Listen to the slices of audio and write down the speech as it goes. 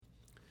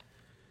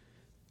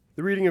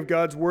The reading of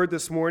God's Word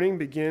this morning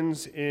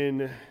begins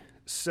in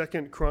 2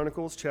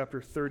 Chronicles chapter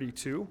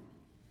 32.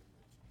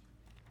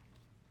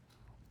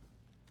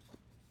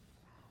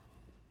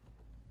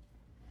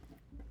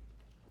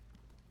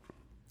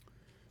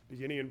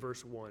 Beginning in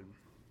verse 1.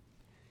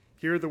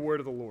 Hear the word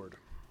of the Lord.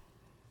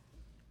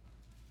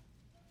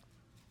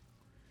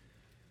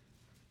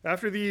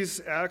 After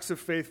these acts of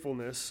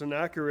faithfulness,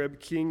 Sennacherib,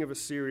 king of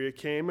Assyria,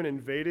 came and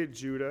invaded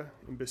Judah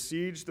and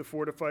besieged the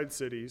fortified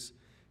cities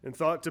and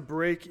thought to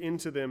break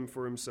into them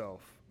for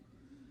himself.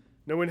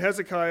 Now when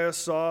Hezekiah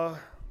saw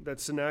that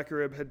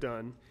Sennacherib had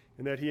done,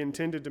 and that he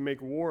intended to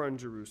make war on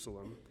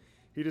Jerusalem,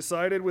 he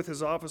decided with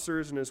his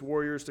officers and his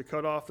warriors to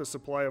cut off the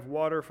supply of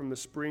water from the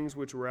springs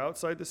which were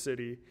outside the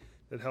city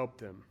that helped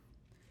him.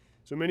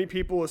 So many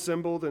people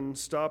assembled and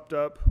stopped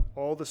up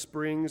all the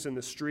springs and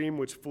the stream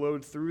which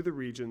flowed through the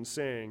region,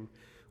 saying,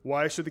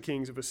 "Why should the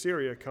kings of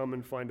Assyria come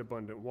and find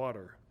abundant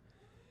water?"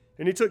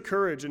 And he took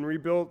courage and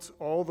rebuilt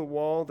all the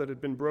wall that had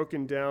been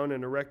broken down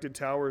and erected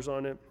towers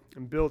on it,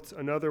 and built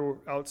another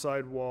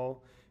outside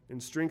wall,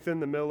 and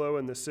strengthened the Millo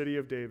and the city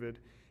of David,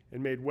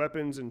 and made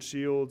weapons and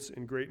shields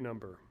in great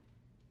number.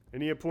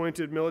 And he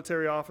appointed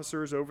military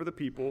officers over the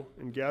people,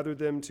 and gathered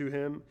them to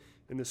him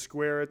in the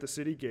square at the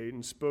city gate,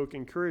 and spoke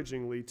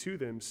encouragingly to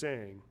them,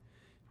 saying,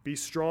 "Be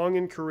strong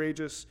and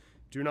courageous,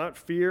 do not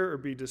fear or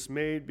be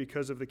dismayed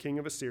because of the king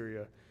of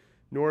Assyria,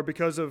 nor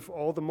because of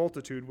all the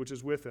multitude which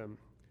is with him.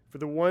 For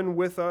the one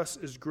with us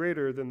is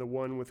greater than the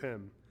one with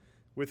him.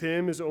 With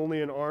him is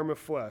only an arm of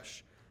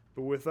flesh,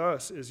 but with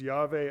us is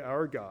Yahweh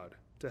our God,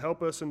 to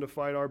help us and to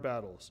fight our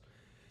battles."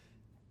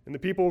 And the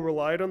people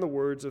relied on the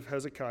words of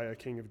Hezekiah,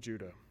 king of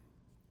Judah.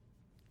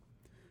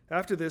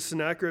 After this,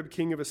 Sennacherib,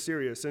 king of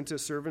Assyria, sent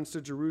his servants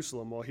to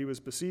Jerusalem while he was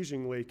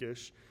besieging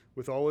Lachish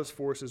with all his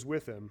forces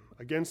with him,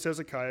 against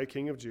Hezekiah,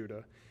 king of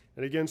Judah,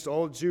 and against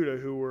all Judah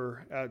who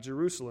were at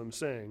Jerusalem,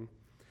 saying,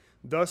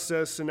 "Thus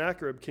says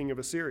Sennacherib, king of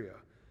Assyria,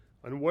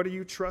 on what are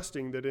you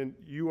trusting that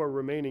you are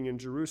remaining in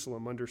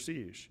Jerusalem under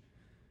siege?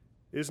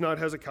 Is not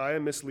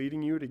Hezekiah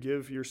misleading you to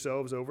give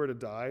yourselves over to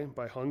die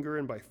by hunger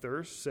and by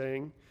thirst,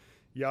 saying,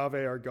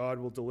 'Yahweh our God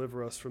will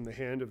deliver us from the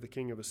hand of the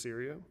king of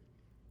Assyria'?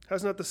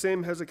 Has not the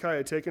same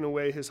Hezekiah taken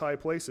away his high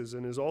places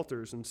and his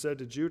altars, and said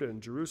to Judah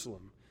and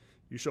Jerusalem,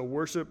 'You shall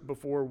worship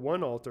before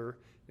one altar,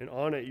 and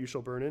on it you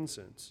shall burn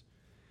incense'?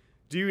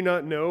 Do you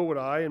not know what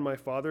I and my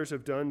fathers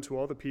have done to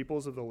all the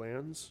peoples of the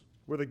lands?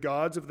 Were the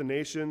gods of the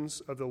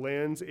nations of the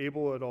lands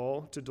able at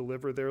all to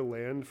deliver their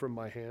land from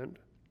my hand?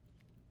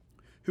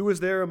 Who was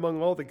there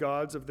among all the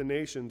gods of the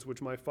nations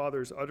which my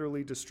fathers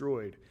utterly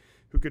destroyed,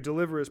 who could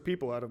deliver his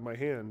people out of my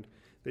hand,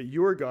 that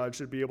your God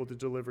should be able to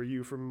deliver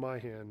you from my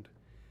hand?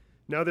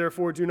 Now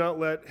therefore do not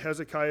let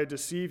Hezekiah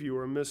deceive you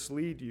or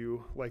mislead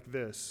you like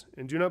this,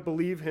 and do not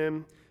believe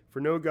him,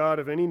 for no God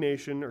of any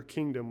nation or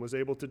kingdom was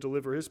able to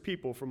deliver his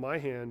people from my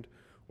hand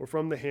or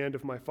from the hand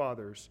of my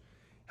fathers.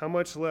 How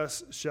much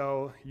less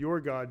shall your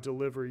God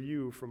deliver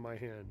you from my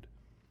hand?"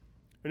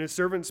 And his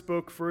servant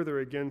spoke further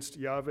against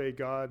Yahweh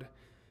God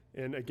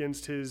and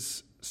against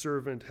his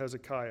servant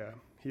Hezekiah.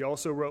 He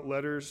also wrote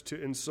letters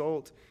to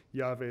insult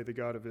Yahweh, the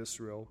God of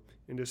Israel,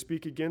 and to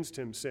speak against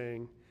him,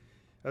 saying,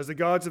 "As the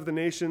gods of the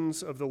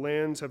nations of the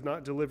lands have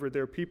not delivered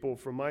their people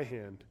from my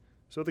hand,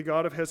 so the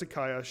God of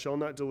Hezekiah shall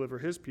not deliver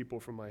his people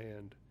from my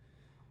hand."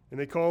 And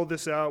they called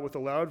this out with a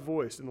loud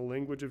voice in the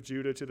language of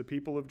Judah to the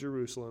people of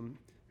Jerusalem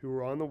who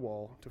were on the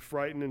wall, to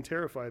frighten and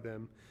terrify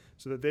them,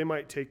 so that they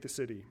might take the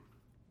city.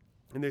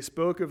 And they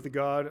spoke of the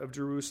God of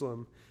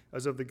Jerusalem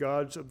as of the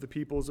gods of the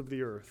peoples of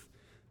the earth,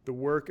 the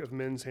work of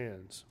men's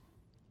hands.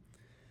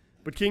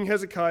 But King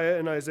Hezekiah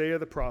and Isaiah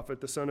the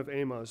prophet, the son of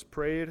Amoz,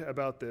 prayed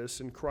about this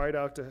and cried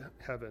out to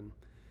heaven.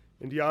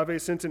 And Yahweh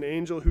sent an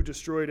angel who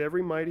destroyed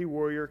every mighty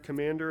warrior,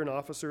 commander, and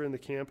officer in the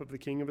camp of the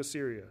king of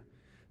Assyria.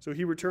 So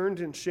he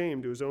returned in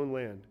shame to his own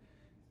land.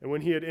 And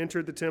when he had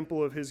entered the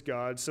temple of his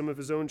God, some of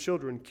his own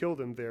children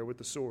killed him there with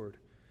the sword.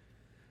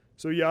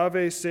 So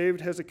Yahweh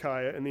saved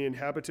Hezekiah and the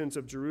inhabitants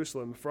of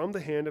Jerusalem from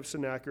the hand of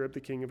Sennacherib, the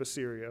king of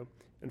Assyria,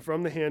 and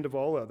from the hand of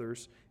all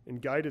others,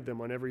 and guided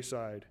them on every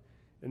side.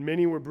 And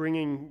many were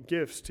bringing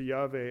gifts to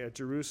Yahweh at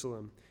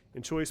Jerusalem,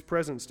 and choice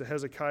presents to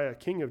Hezekiah,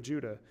 king of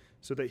Judah,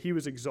 so that he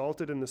was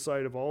exalted in the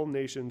sight of all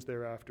nations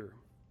thereafter.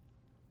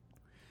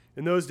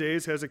 In those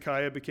days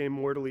Hezekiah became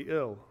mortally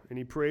ill, and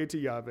he prayed to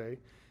Yahweh,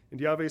 and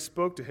Yahweh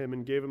spoke to him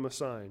and gave him a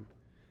sign.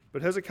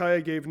 But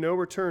Hezekiah gave no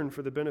return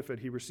for the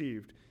benefit he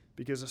received,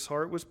 because his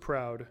heart was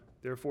proud.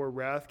 Therefore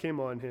wrath came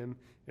on him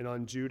and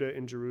on Judah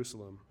and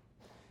Jerusalem.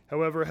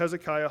 However,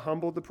 Hezekiah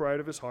humbled the pride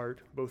of his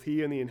heart, both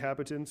he and the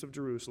inhabitants of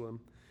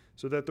Jerusalem,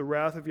 so that the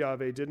wrath of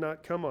Yahweh did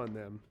not come on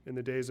them in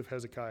the days of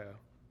Hezekiah.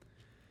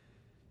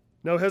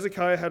 Now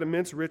Hezekiah had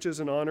immense riches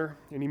and honor,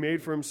 and he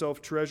made for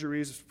himself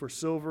treasuries for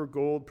silver,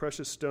 gold,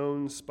 precious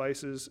stones,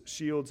 spices,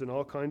 shields, and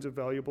all kinds of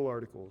valuable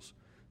articles.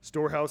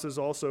 Storehouses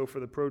also for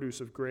the produce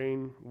of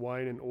grain,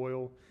 wine, and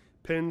oil,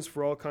 pens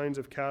for all kinds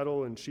of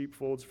cattle, and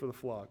sheepfolds for the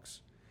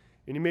flocks.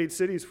 And he made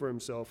cities for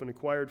himself and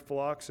acquired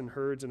flocks and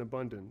herds in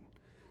abundance,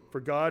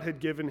 for God had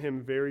given him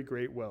very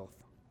great wealth.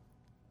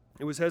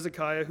 It was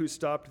Hezekiah who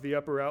stopped the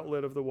upper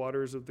outlet of the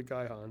waters of the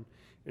Gihon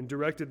and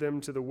directed them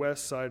to the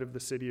west side of the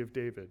city of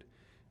David.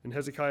 And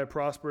Hezekiah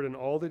prospered in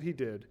all that he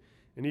did,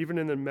 and even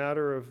in the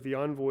matter of the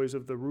envoys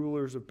of the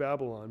rulers of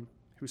Babylon,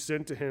 who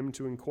sent to him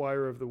to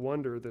inquire of the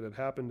wonder that had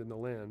happened in the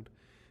land.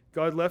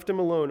 God left him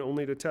alone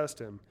only to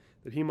test him,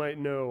 that he might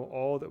know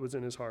all that was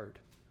in his heart.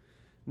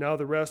 Now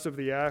the rest of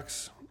the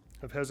acts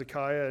of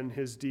Hezekiah and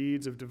his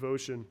deeds of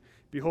devotion,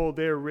 behold,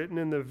 they are written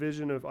in the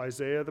vision of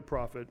Isaiah the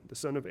prophet, the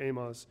son of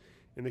Amoz,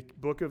 in the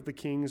book of the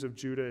kings of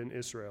Judah and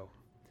Israel.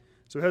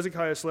 So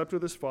Hezekiah slept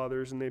with his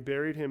fathers, and they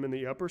buried him in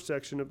the upper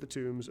section of the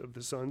tombs of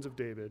the sons of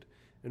David.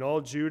 And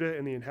all Judah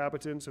and the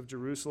inhabitants of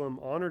Jerusalem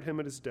honored him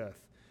at his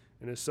death,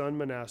 and his son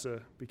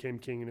Manasseh became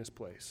king in his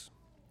place.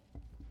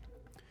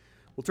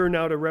 We'll turn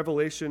now to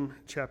Revelation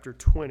chapter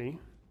 20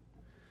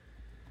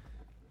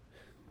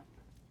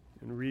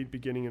 and read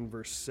beginning in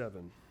verse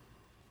 7.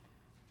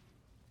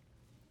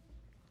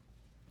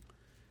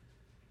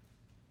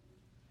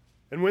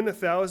 And when the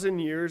 1,000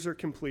 years are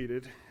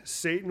completed,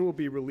 Satan will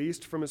be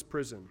released from his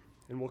prison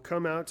and will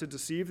come out to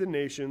deceive the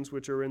nations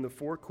which are in the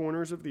four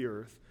corners of the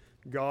earth,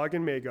 Gog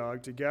and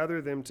Magog, to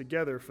gather them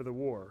together for the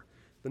war.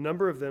 The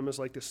number of them is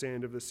like the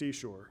sand of the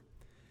seashore.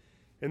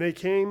 And they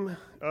came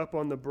up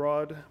on the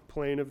broad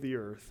plain of the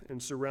earth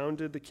and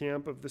surrounded the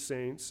camp of the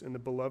saints and the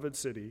beloved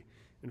city,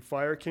 and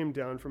fire came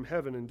down from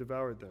heaven and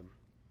devoured them.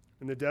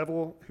 And the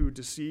devil who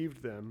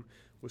deceived them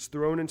was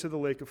thrown into the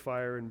lake of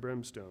fire and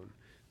brimstone,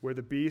 where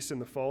the beast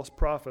and the false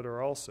prophet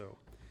are also,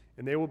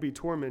 and they will be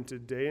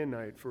tormented day and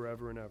night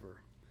forever and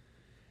ever.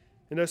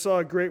 And I saw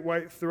a great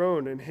white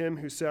throne and him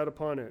who sat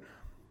upon it,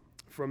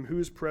 from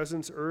whose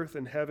presence earth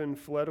and heaven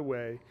fled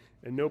away,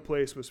 and no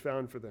place was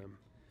found for them.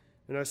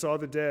 And I saw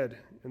the dead,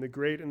 and the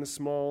great and the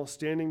small,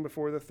 standing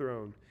before the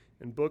throne,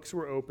 and books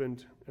were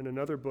opened, and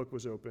another book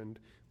was opened,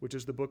 which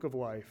is the book of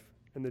life.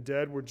 And the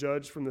dead were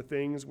judged from the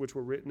things which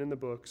were written in the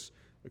books,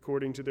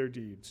 according to their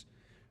deeds.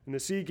 And the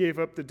sea gave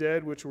up the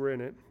dead which were in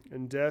it,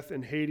 and death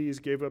and Hades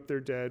gave up their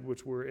dead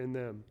which were in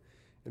them.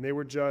 And they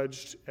were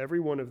judged,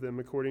 every one of them,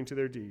 according to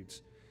their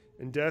deeds.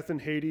 And death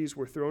and Hades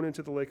were thrown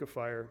into the lake of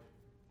fire.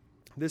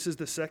 This is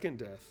the second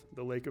death,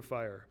 the lake of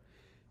fire.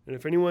 And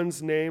if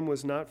anyone's name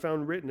was not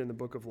found written in the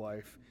book of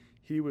life,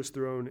 he was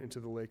thrown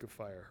into the lake of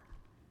fire.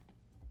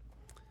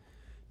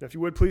 Now, if you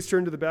would, please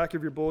turn to the back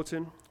of your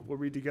bulletin. We'll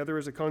read together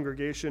as a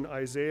congregation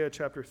Isaiah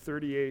chapter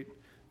 38,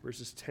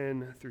 verses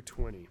 10 through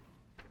 20.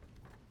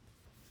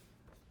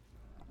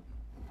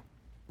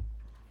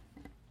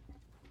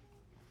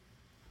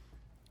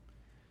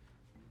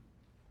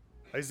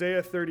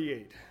 Isaiah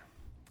 38.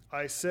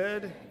 I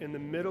said, in the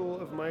middle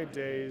of my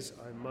days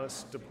I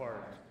must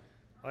depart.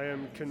 I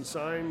am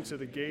consigned to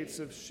the gates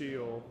of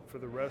Sheol for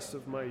the rest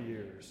of my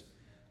years.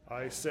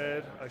 I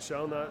said, I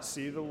shall not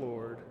see the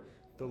Lord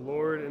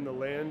in the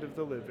land of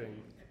the living.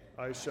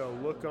 I shall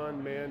look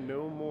on man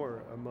no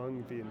more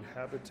among the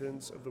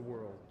inhabitants of the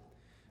world.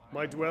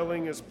 My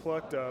dwelling is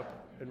plucked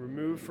up and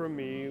removed from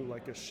me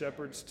like a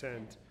shepherd's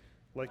tent.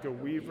 Like a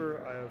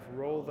weaver I have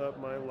rolled up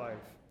my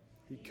life.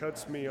 He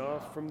cuts me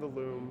off from the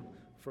loom.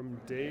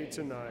 From day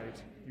to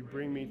night you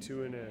bring me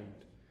to an end.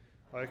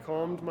 I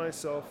calmed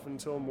myself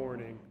until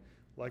morning.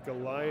 Like a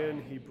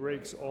lion he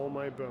breaks all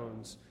my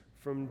bones.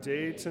 From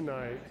day to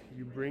night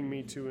you bring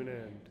me to an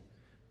end.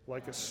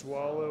 Like a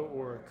swallow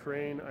or a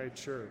crane I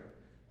chirp.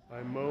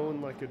 I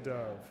moan like a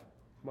dove.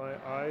 My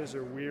eyes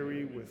are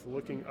weary with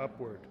looking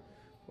upward.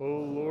 O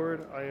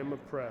Lord, I am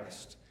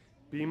oppressed.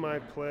 Be my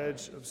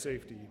pledge of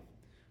safety.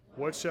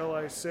 What shall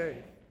I say?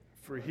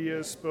 For he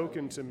has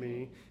spoken to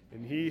me,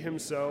 and he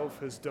himself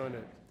has done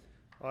it.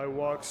 I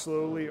walk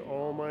slowly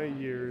all my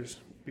years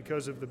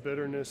because of the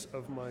bitterness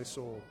of my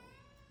soul.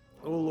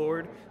 O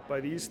Lord, by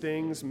these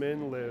things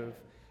men live,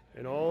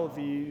 and all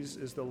these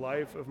is the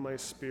life of my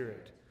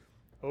spirit.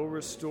 O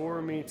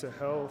restore me to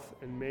health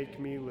and make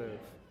me live.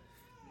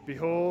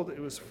 Behold, it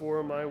was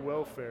for my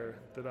welfare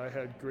that I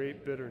had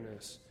great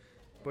bitterness,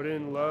 but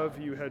in love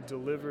you had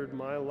delivered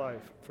my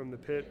life from the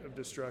pit of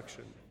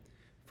destruction.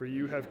 For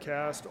you have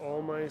cast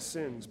all my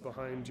sins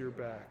behind your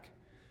back.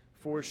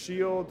 For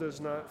Sheol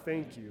does not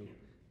thank you,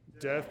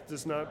 death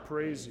does not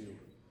praise you.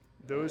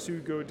 Those who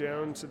go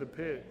down to the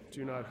pit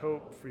do not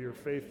hope for your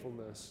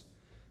faithfulness.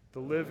 The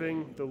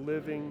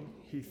living,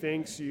 he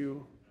thanks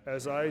you,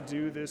 as I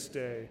do this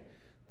day.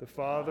 The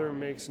Father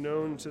makes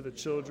known to the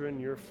children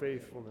your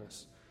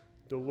faithfulness.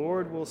 The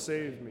Lord will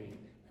save me,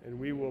 and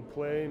we will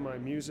play my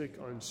music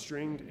on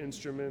stringed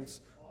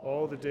instruments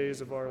all the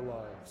days of our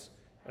lives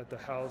at the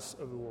house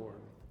of the Lord.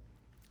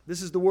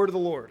 This is the word of the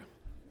Lord.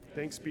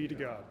 Thanks be to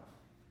God.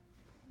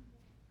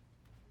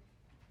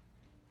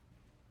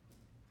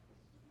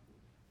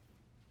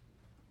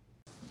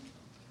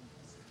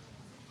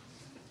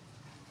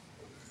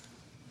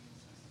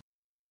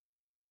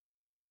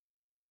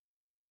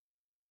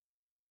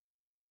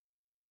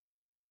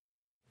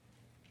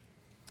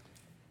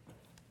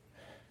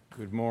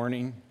 Good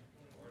morning.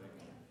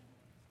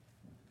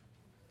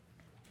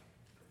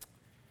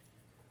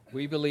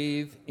 We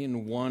believe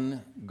in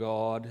one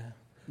God,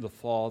 the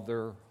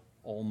Father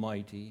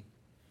Almighty,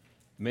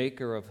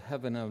 maker of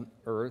heaven and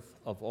earth,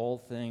 of all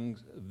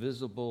things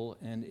visible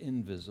and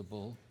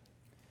invisible,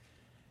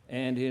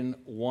 and in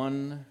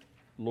one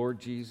Lord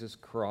Jesus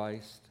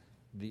Christ,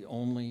 the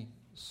only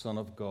Son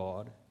of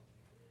God,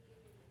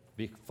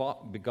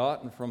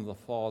 begotten from the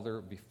Father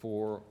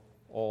before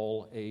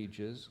all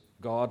ages,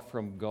 God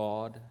from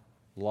God,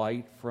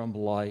 light from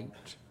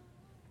light,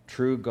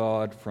 true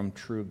God from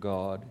true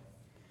God,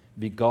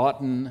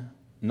 begotten,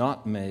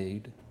 not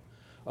made,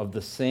 of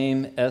the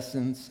same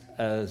essence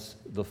as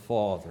the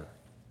Father.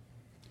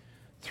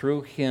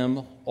 Through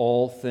him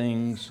all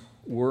things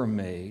were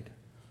made.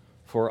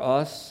 For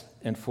us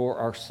and for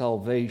our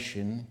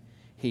salvation,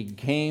 he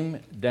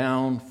came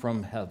down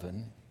from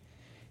heaven.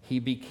 He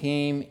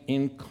became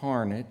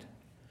incarnate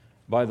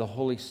by the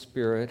Holy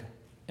Spirit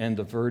and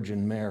the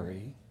Virgin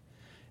Mary,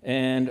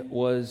 and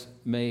was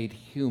made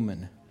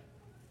human.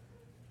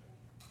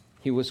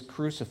 He was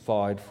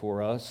crucified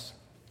for us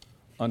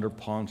under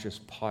Pontius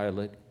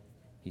Pilate.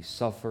 He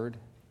suffered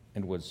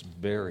and was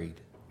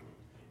buried.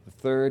 The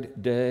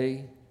third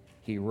day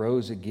he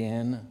rose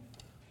again,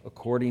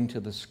 according to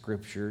the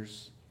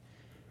Scriptures.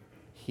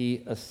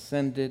 He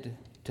ascended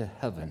to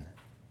heaven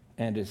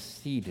and is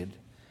seated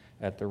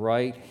at the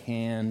right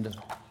hand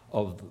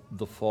of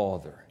the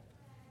Father.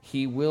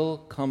 He will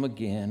come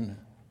again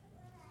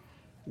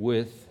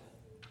with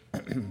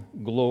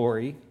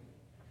glory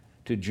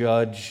to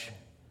judge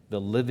the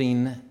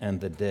living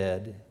and the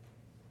dead.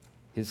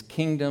 His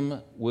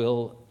kingdom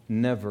will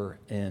never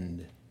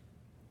end.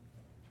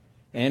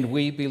 And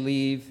we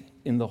believe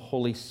in the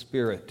Holy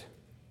Spirit,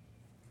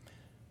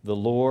 the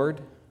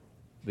Lord,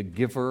 the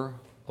giver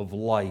of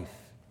life.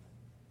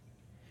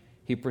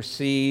 He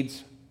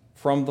proceeds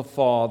from the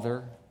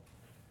Father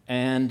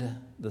and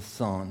the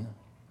Son,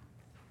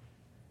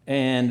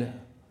 and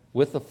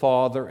with the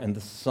Father and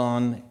the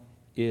Son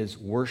is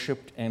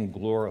worshiped and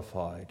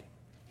glorified.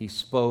 He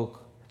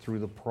spoke through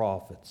the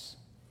prophets.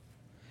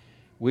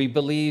 We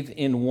believe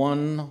in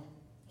one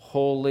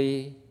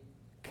holy,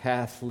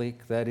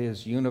 Catholic, that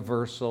is,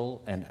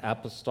 universal and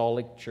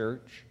apostolic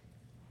church.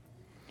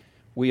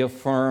 We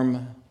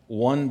affirm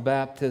one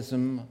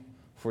baptism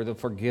for the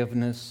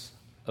forgiveness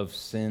of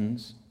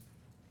sins.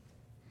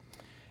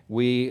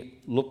 We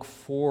look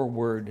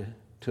forward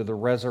to the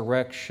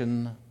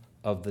resurrection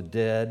of the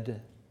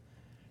dead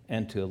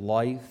and to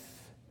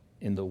life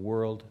in the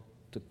world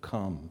to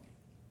come.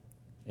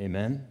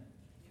 Amen.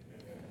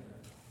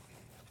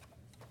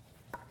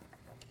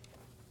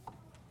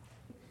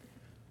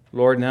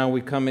 Lord, now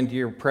we come into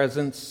your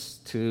presence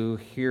to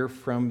hear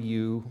from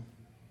you.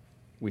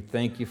 We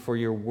thank you for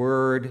your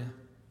word.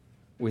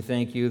 We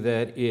thank you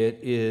that it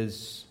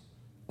is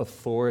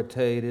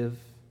authoritative.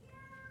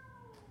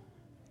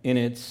 In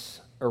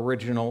its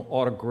original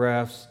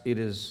autographs, it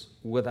is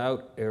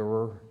without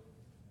error.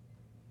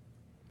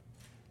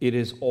 It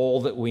is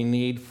all that we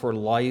need for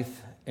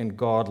life and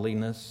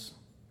godliness.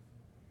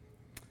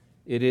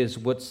 It is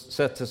what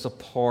sets us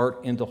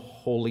apart into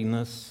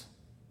holiness.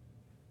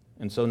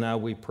 And so now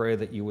we pray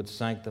that you would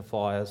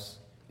sanctify us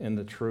in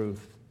the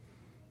truth.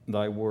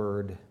 Thy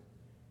word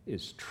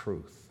is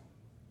truth.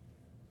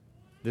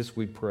 This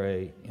we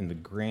pray in the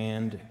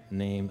grand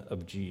name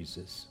of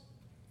Jesus.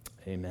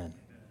 Amen.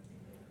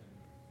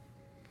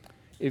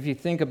 If you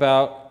think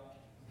about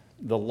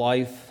the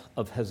life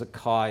of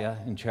Hezekiah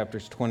in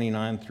chapters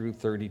 29 through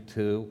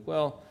 32,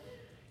 well,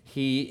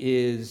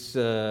 he is,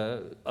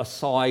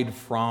 aside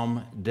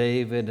from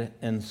David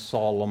and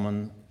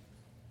Solomon,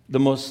 the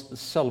most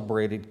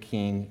celebrated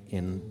king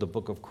in the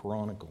book of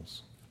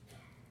Chronicles.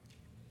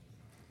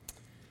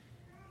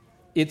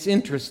 It's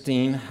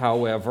interesting,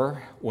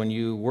 however, when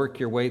you work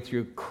your way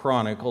through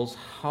Chronicles,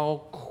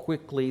 how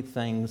quickly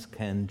things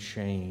can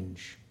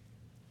change.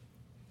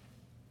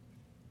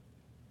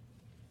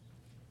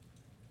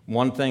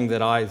 One thing that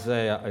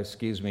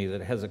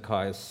that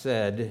Hezekiah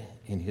said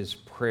in his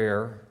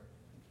prayer,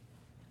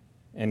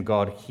 and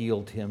God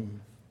healed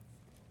him,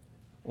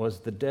 was,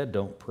 "The dead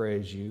don't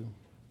praise you.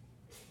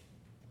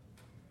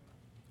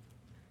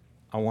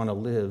 I want to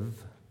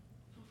live,"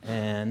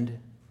 and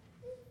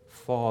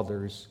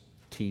fathers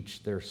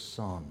teach their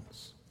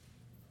sons.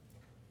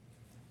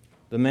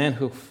 The man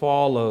who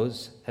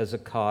follows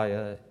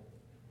Hezekiah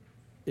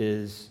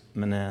is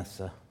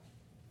Manasseh,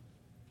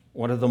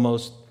 one of the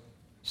most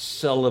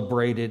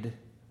celebrated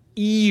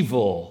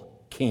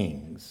evil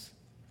kings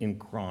in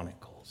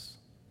Chronicles.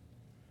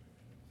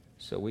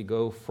 So we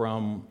go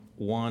from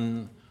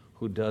one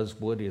who does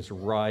what is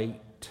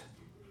right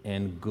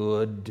and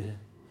good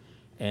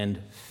and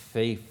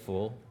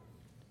faithful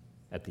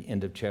at the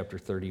end of chapter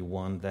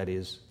 31, that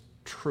is,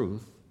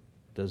 truth,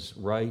 does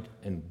right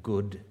and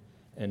good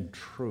and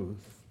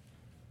truth,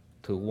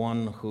 to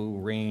one who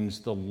reigns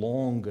the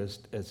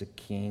longest as a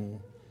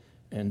king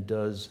and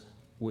does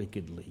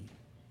wickedly.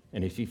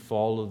 And if you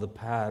follow the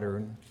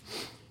pattern,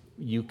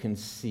 you can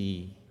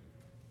see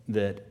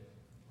that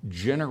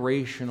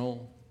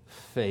generational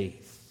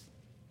faith,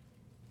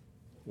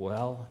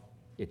 well,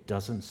 it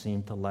doesn't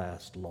seem to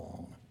last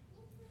long.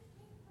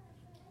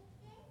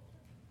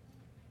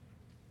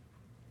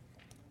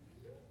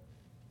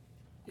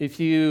 If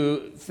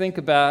you think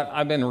about,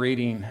 I've been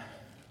reading,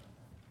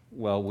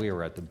 well, we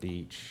were at the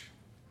beach,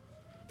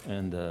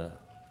 and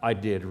I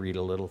did read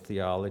a little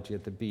theology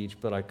at the beach,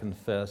 but I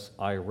confess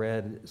I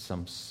read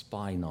some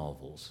spy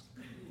novels.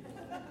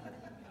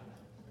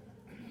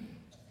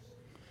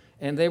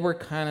 And they were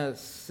kind of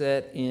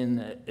set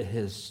in a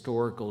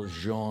historical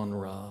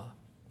genre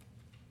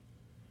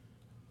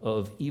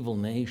of evil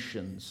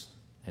nations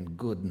and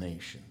good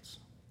nations.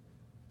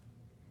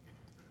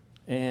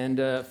 And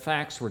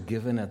facts were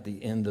given at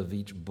the end of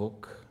each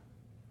book.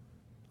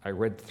 I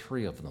read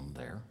 3 of them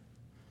there.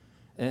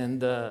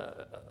 And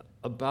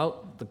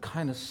about the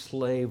kind of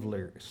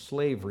slavery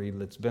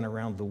that's been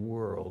around the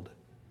world.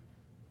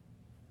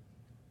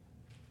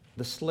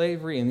 The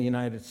slavery in the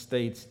United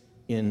States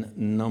in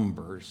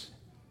numbers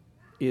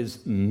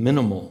is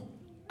minimal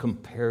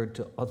compared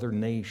to other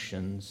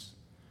nations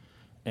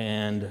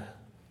and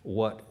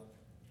what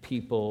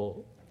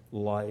people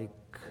like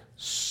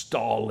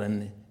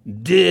Stalin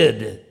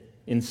did,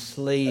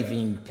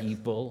 enslaving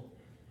people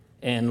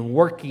and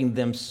working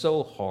them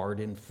so hard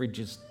in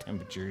frigid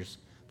temperatures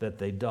that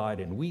they died.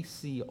 And we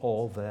see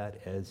all that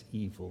as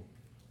evil.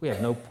 We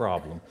have no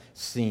problem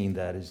seeing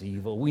that as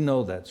evil. We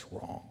know that's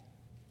wrong.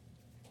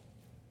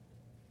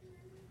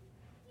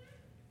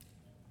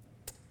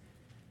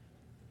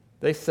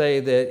 They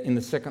say that in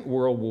the Second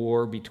World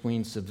War,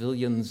 between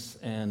civilians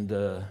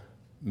and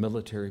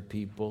military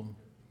people,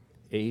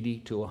 80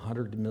 to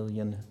 100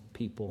 million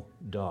people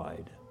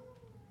died.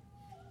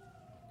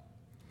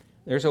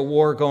 There's a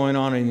war going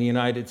on in the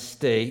United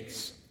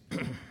States,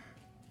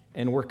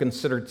 and we're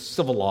considered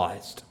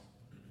civilized.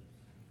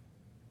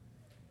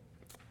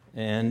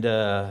 And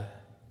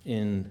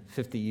in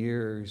 50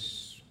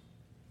 years,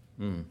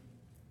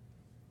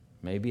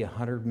 maybe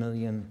 100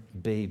 million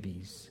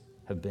babies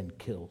have been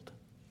killed.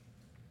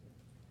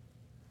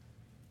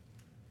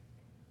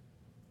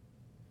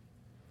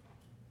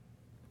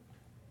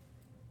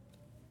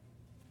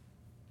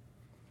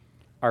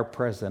 Our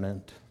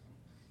president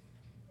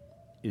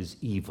is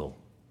evil.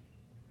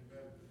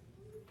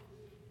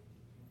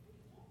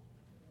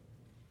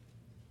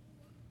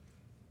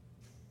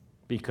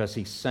 Because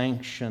he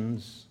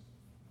sanctions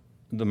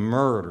the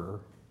murder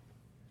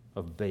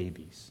of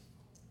babies.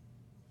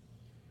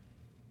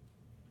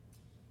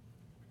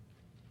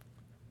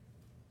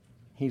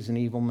 He's an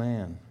evil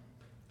man.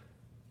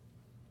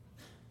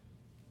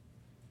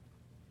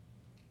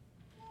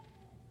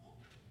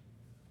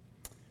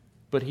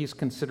 But he's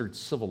considered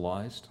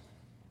civilized,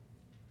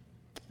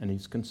 and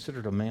he's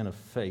considered a man of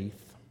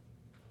faith.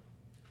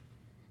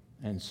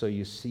 And so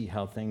you see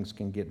how things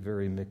can get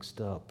very mixed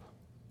up.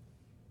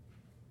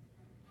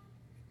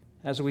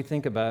 As we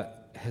think about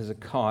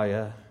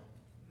Hezekiah,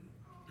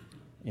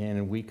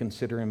 and we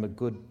consider him a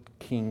good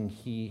king,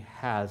 he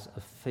has a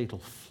fatal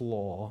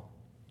flaw,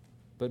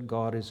 but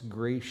God is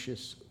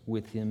gracious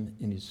with him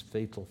in his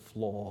fatal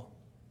flaw.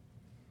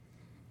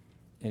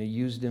 And he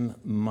used him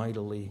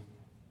mightily.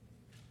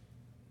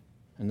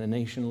 And the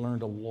nation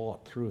learned a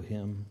lot through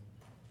him,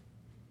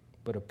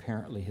 but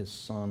apparently his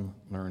son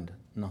learned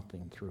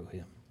nothing through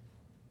him.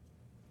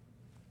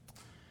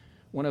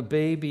 When a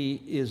baby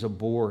is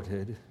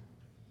aborted,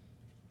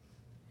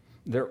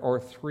 there are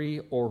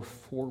 3 or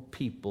 4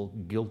 people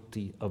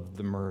guilty of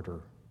the murder.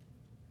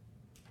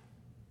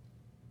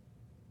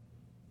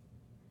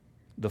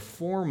 The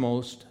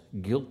foremost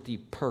guilty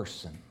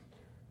person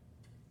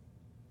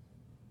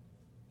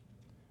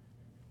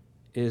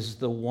is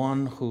the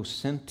one who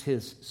sent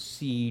his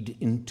seed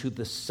into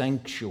the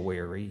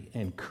sanctuary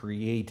and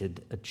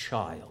created a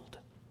child.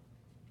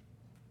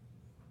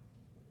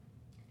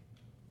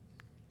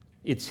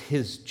 It's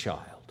his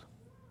child.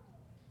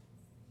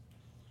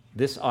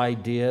 This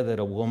idea that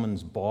a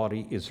woman's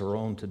body is her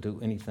own to do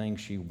anything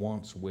she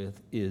wants with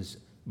is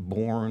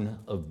born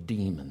of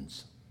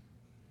demons.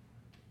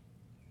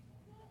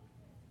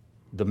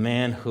 The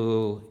man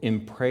who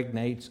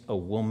impregnates a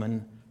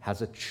woman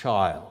has a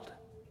child.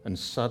 And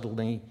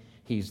suddenly,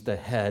 he's the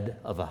head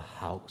of a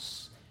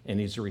house, and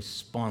he's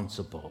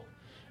responsible.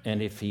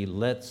 And if he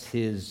lets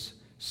his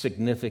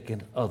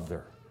significant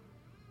other,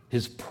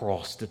 his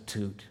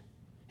prostitute,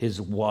 his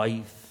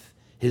wife,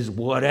 his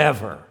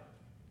whatever,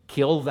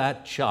 kill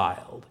that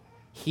child,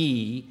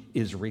 he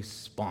is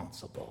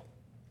responsible.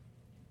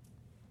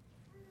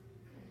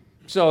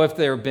 So if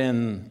there have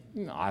been,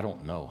 I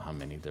don't know how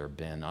many there have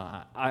been.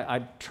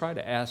 I tried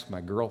to ask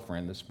my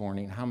girlfriend this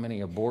morning how many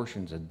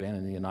abortions had been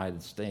in the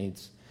United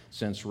States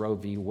since Roe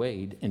v.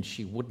 Wade, and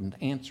she wouldn't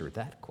answer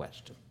that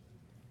question.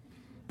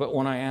 But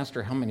when I asked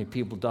her how many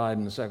people died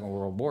in the Second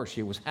World War,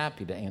 she was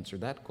happy to answer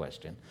that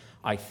question.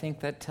 I think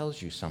that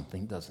tells you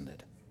something, doesn't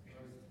it?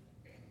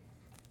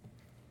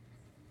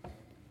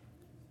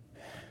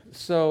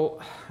 So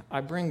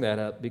I bring that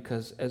up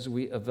because as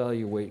we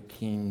evaluate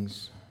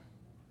kings,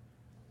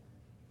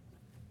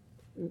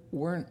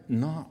 we're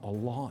not a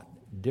lot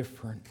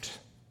different.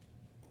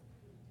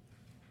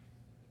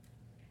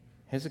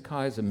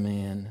 Hezekiah is a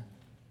man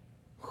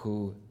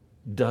who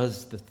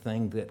does the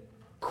thing that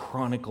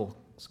Chronicles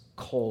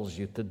calls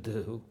you to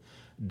do,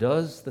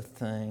 does the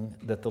thing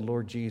that the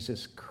Lord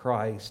Jesus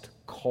Christ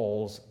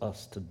calls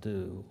us to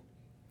do,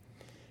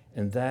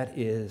 and that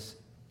is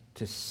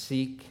to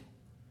seek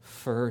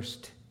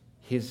first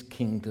his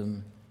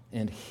kingdom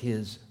and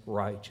his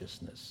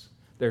righteousness.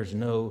 There's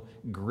no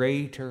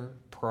greater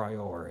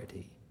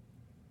priority.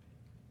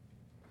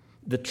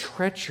 The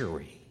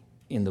treachery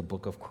in the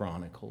book of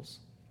Chronicles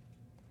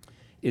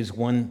is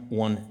when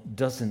one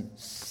doesn't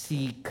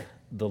seek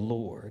the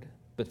Lord,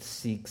 but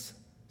seeks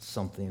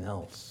something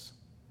else.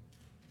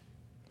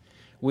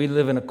 We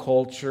live in a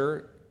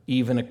culture,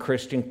 even a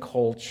Christian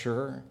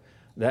culture,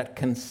 that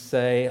can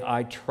say,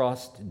 I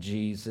trust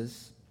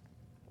Jesus,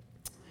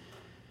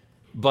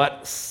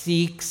 but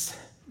seeks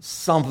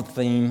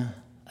something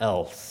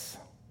else.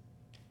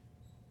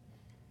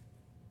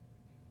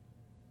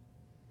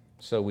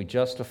 So we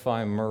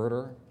justify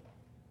murder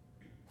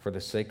for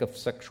the sake of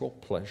sexual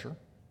pleasure.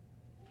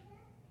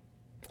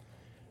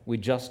 We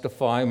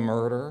justify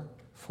murder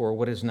for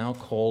what is now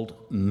called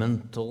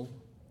mental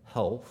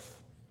health.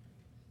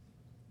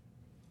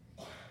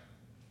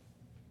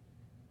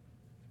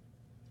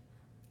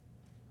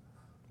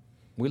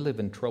 We live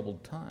in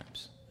troubled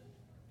times.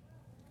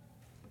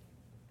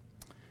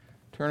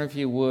 Turn, if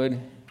you would.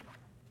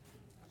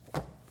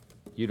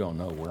 You don't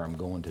know where I'm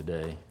going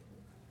today.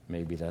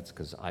 Maybe that's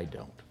because I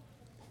don't.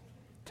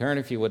 Turn,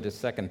 if you would, to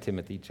 2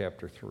 Timothy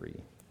chapter 3.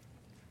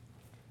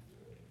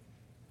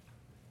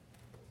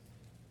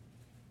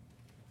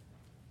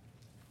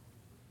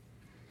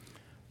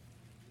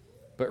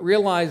 But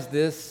realize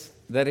this,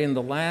 that in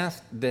the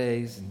last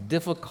days,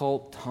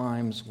 difficult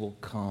times will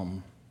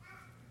come.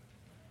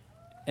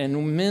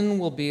 And men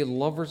will be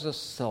lovers of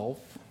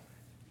self,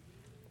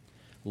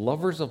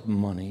 lovers of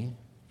money,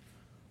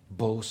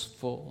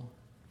 boastful,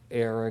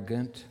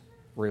 arrogant,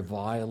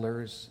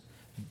 revilers,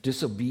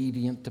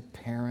 disobedient to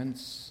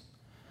parents,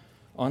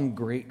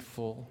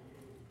 ungrateful,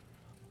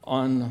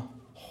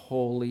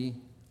 unholy,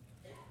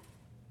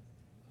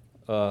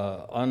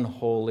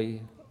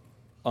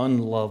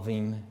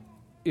 unloving,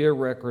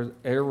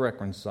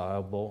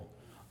 irreconcilable,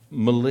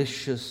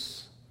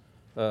 malicious,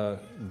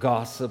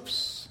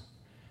 gossips,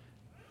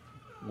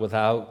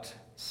 without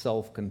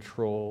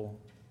self-control,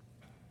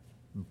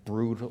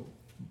 brutal,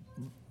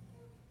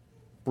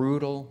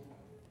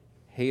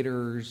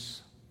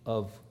 haters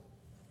of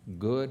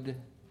good,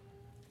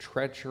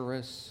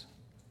 treacherous,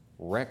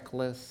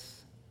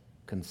 reckless,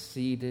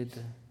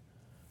 conceited,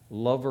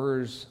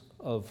 lovers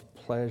of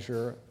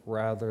pleasure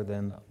rather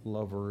than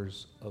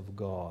lovers of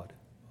God,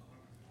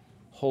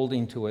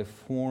 holding to a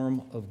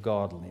form of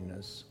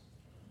godliness,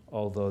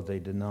 although they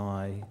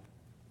deny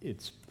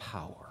its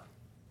power.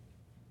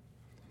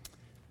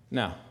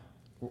 Now,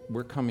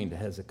 we're coming to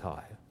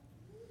Hezekiah,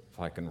 if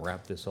I can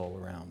wrap this all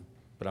around.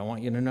 But I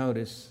want you to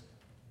notice,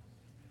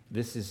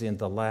 this is in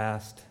the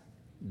last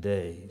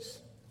days.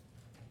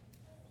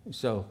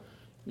 So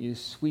you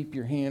sweep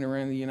your hand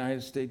around the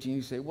United States and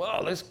you say,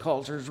 well, this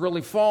culture has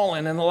really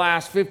fallen in the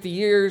last 50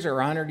 years or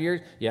 100 years.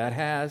 Yeah, it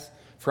has.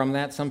 From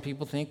that, some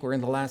people think we're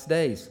in the last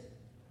days.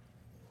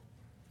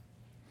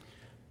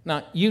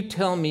 Now, you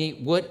tell me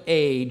what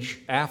age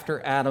after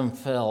Adam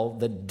fell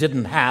that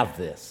didn't have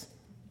this.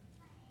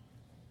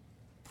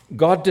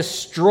 God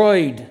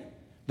destroyed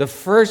the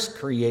first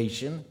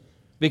creation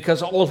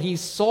because all he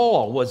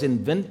saw was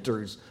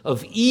inventors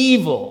of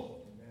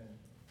evil.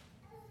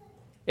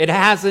 It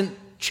hasn't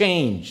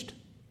changed.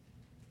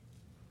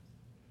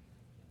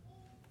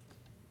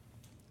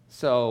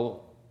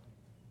 So,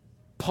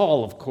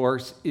 Paul, of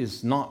course,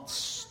 is not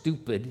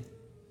stupid.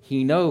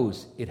 He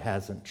knows it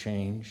hasn't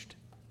changed.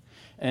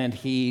 And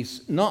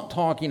he's not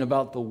talking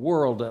about the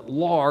world at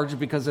large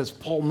because, as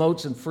Paul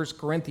notes in 1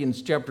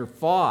 Corinthians chapter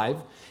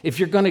 5, if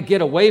you're going to get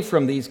away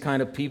from these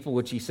kind of people,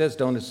 which he says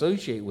don't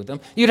associate with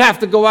them, you'd have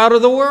to go out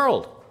of the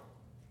world.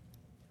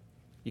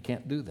 You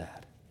can't do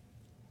that.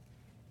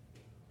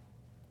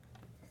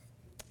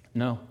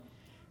 No,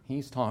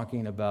 he's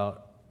talking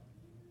about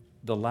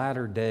the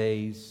latter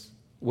days,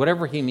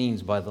 whatever he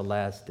means by the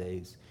last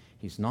days.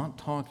 He's not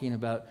talking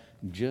about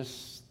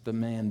just the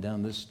man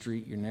down the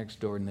street, your next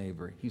door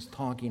neighbor. He's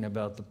talking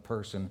about the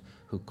person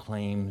who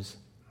claims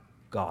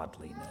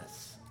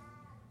godliness.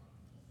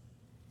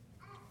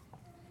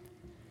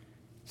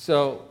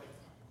 So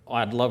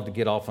I'd love to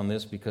get off on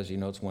this because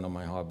it's one of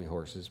my hobby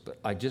horses, but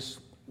I just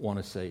want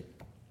to say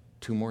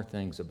two more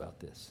things about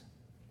this.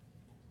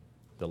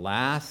 The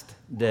last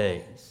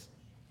days,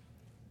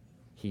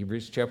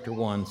 Hebrews chapter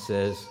 1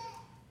 says,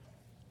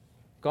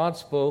 God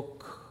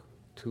spoke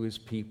to his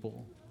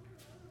people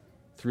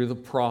through the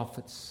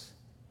prophets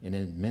and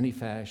in many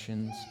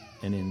fashions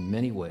and in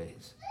many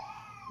ways.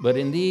 But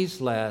in these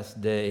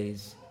last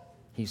days,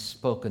 he's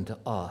spoken to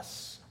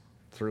us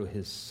through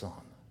his Son.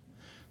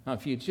 Now,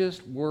 if you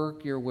just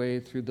work your way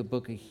through the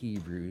book of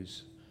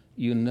Hebrews,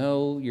 you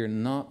know you're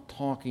not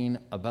talking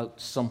about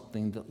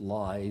something that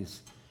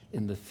lies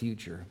in the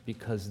future,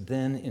 because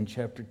then in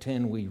chapter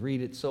 10, we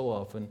read it so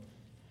often,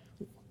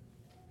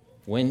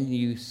 when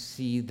you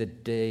see the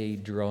day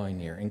drawing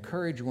near.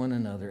 Encourage one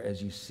another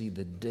as you see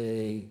the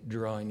day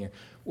drawing near.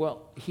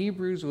 Well,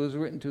 Hebrews was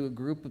written to a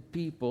group of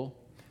people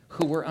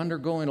who were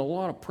undergoing a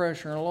lot of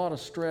pressure and a lot of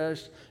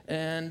stress,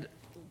 and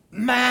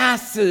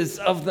masses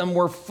of them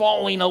were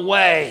falling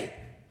away.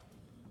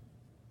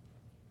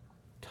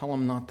 Tell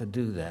them not to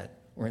do that.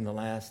 We're in the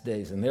last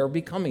days, and they're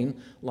becoming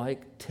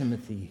like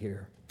Timothy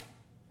here.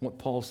 What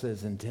Paul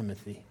says in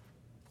Timothy.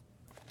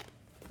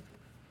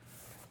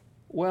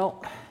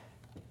 Well,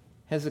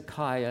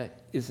 Hezekiah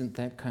isn't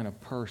that kind of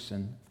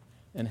person,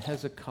 and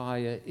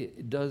Hezekiah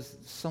does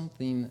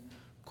something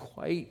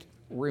quite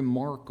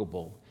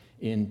remarkable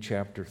in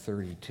chapter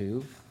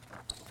 32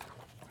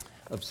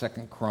 of 2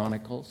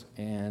 Chronicles,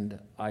 and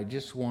I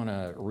just want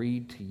to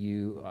read to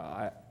you.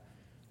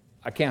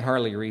 I can't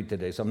hardly read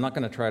today, so I'm not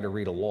going to try to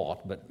read a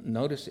lot, but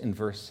notice in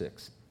verse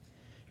 6.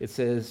 It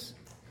says,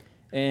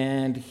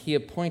 "And he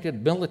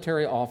appointed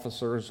military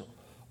officers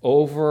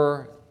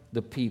over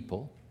the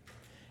people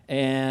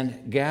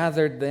and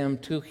gathered them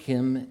to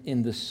him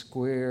in the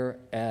square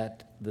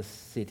at the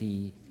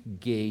city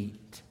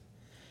gate.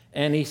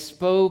 And he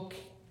spoke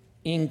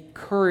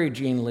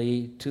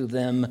encouragingly to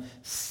them,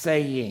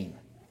 saying,"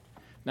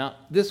 Now,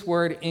 this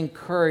word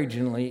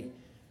encouragingly,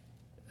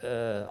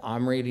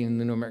 I'm reading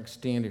the New American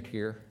Standard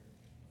here,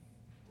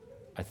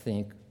 I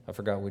think. I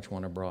forgot which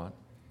one I brought.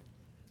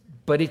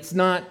 But it's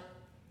not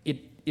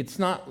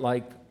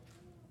like,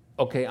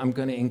 okay, I'm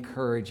going to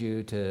encourage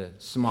you to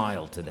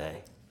smile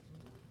today.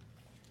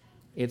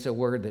 It's a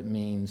word that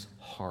means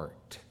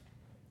heart.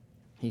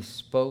 He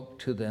spoke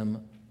to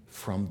them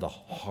from the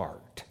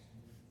heart.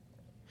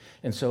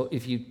 And so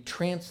if you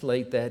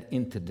translate that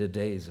into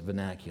today's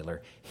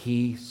vernacular,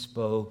 he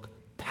spoke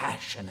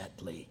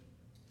passionately.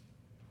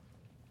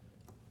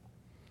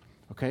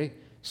 Okay?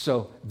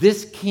 So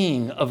this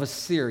king of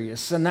Assyria,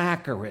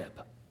 Sennacherib,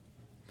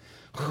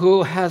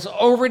 who has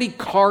already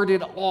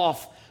carted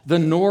off the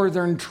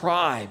northern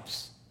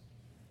tribes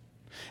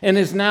and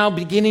is now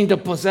beginning to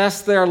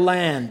possess their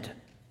land,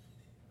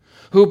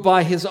 who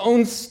by his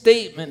own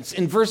statements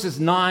in verses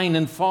 9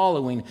 and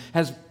following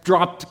has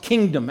dropped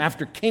kingdom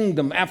after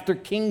kingdom after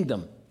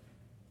kingdom,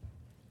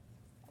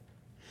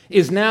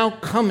 is now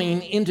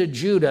coming into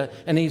Judah,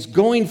 and he's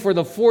going for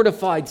the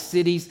fortified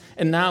cities,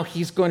 and now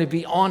he's going to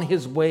be on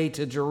his way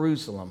to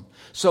Jerusalem.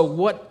 So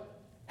what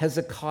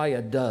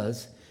Hezekiah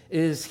does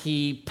is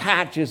he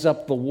patches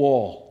up the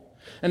wall.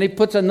 And he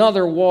puts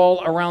another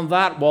wall around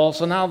that wall,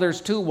 so now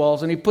there's two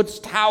walls. And he puts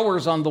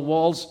towers on the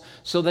walls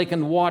so they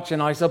can watch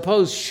and, I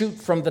suppose, shoot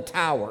from the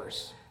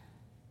towers.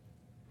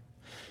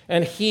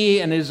 And he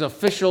and his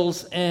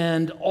officials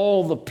and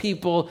all the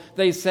people,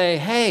 they say,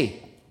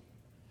 hey,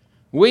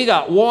 we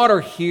got water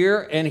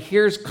here, and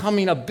here's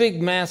coming a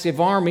big, massive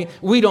army.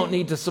 We don't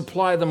need to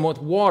supply them with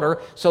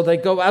water. So they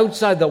go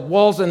outside the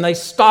walls and they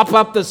stop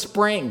up the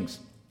springs.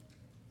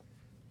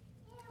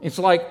 It's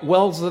like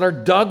wells that are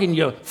dug and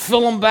you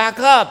fill them back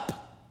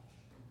up.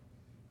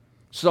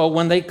 So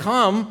when they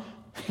come,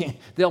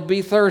 they'll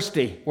be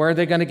thirsty. Where are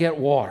they going to get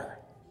water?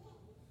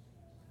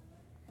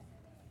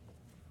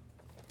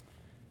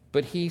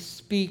 But he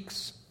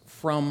speaks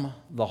from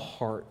the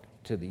heart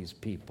to these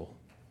people,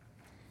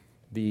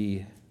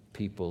 the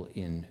people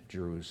in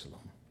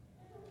Jerusalem.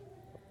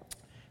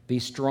 Be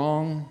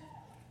strong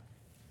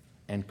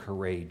and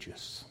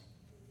courageous.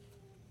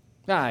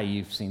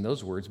 You've seen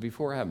those words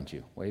before, haven't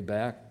you? Way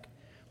back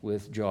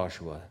with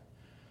Joshua.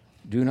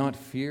 Do not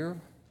fear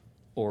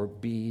or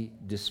be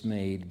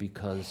dismayed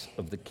because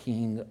of the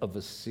king of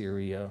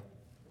Assyria,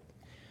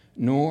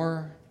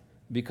 nor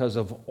because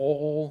of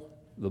all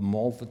the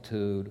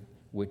multitude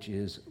which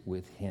is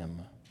with him.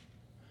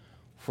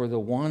 For the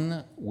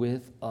one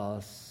with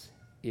us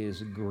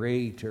is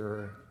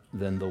greater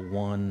than the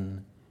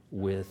one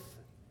with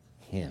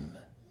him.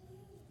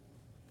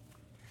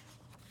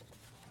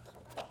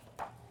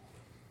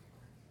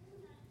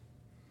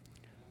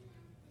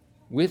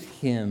 With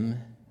him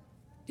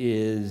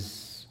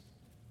is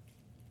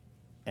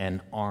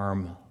an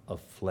arm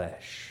of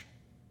flesh.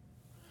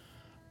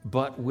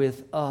 But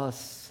with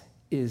us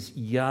is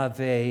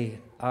Yahweh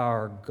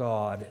our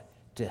God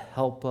to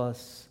help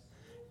us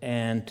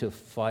and to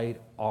fight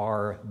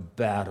our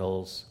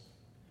battles.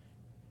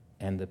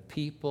 And the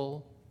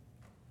people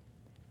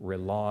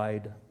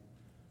relied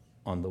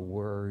on the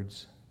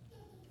words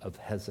of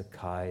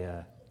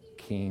Hezekiah,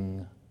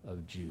 king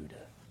of Judah.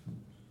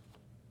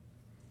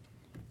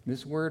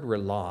 This word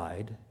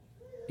relied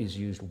is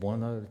used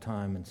one other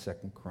time in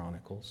 2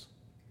 Chronicles.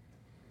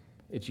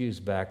 It's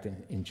used back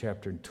in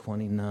chapter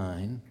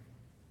 29.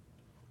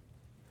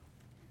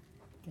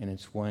 And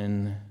it's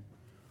when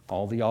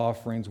all the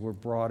offerings were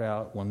brought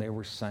out, when they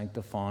were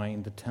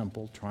sanctifying the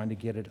temple, trying to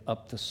get it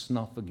up to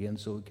snuff again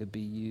so it could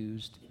be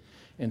used.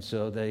 And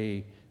so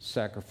they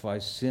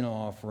sacrificed sin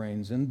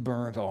offerings and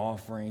burnt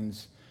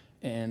offerings.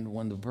 And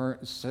when the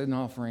sin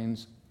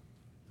offerings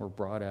were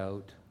brought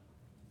out,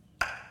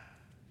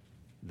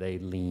 they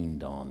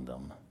leaned on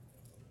them.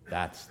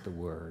 That's the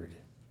word.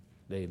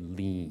 They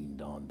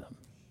leaned on them.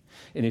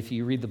 And if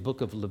you read the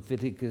book of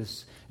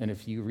Leviticus, and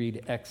if you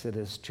read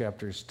Exodus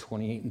chapters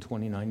 28 and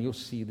 29, you'll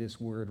see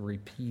this word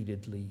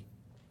repeatedly.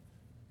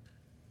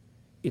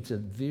 It's a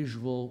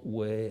visual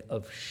way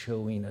of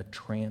showing a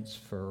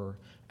transfer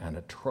and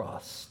a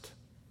trust.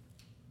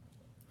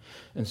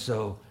 And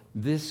so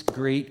this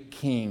great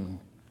king,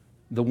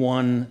 the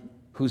one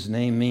whose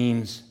name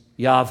means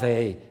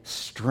Yahweh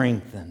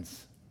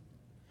strengthens,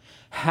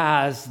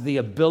 has the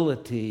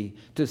ability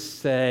to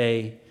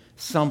say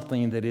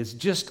something that is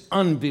just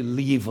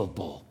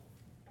unbelievable.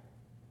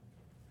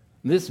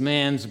 This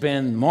man's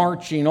been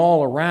marching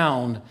all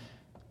around,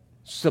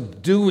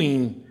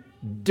 subduing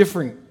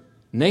different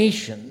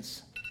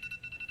nations,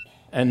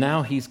 and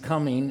now he's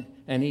coming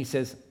and he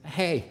says,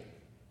 hey,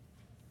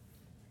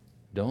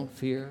 don't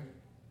fear,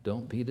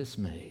 don't be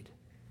dismayed,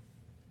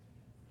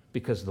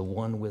 because the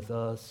one with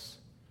us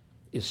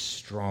is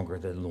stronger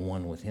than the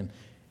one with him.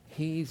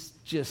 He's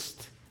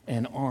just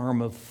an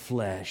arm of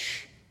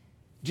flesh,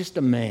 just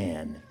a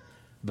man.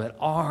 But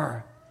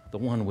the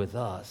one with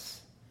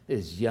us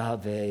is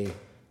Yahweh,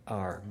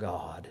 our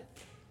God.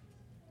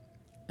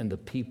 And the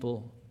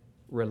people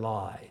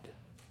relied.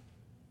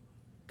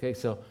 Okay,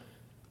 so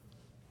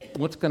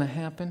what's going to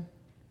happen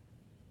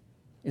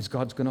is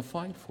God's going to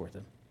fight for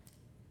them.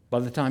 By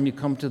the time you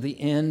come to the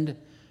end,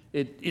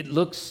 it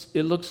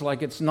looks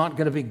like it's not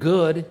going to be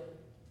good.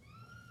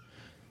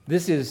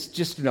 This is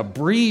just an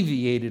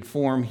abbreviated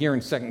form here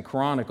in 2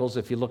 Chronicles.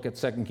 If you look at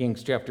 2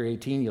 Kings chapter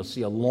 18, you'll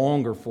see a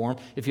longer form.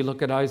 If you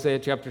look at Isaiah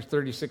chapter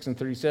 36 and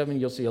 37,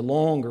 you'll see a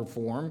longer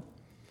form,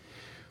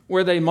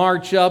 where they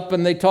march up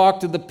and they talk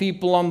to the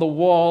people on the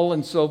wall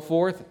and so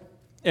forth.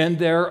 And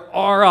there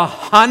are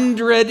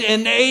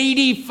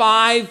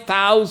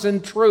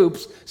 185,000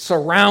 troops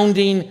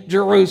surrounding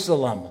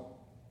Jerusalem.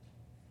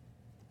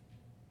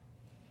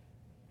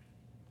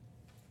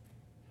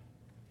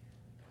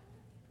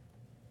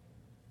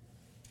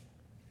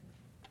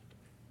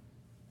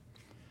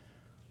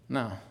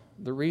 Now,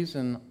 the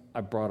reason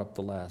I brought up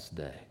the last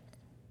day.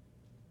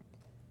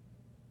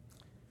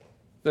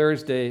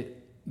 Thursday,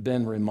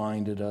 Ben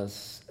reminded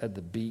us at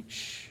the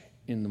beach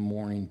in the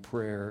morning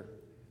prayer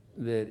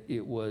that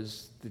it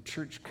was the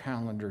church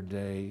calendar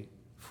day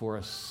for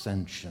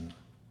Ascension.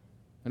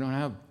 We don't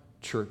have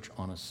church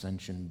on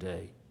Ascension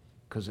Day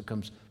because it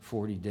comes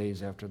 40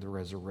 days after the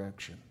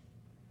resurrection.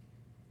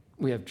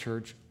 We have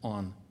church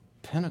on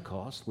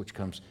Pentecost, which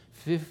comes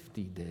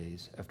 50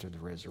 days after the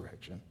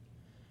resurrection.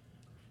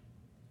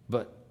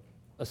 But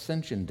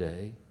Ascension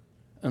Day,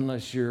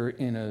 unless you're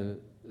in a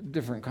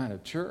different kind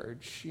of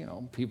church,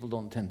 people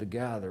don't tend to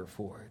gather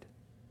for it.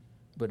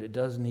 But it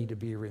does need to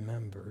be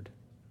remembered.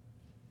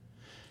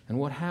 And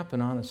what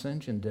happened on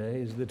Ascension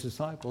Day is the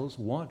disciples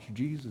watched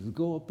Jesus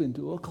go up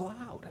into a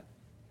cloud.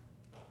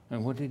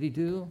 And what did he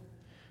do?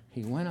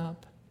 He went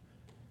up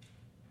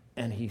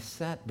and he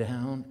sat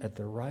down at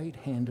the right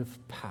hand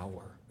of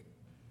power.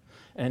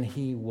 And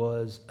he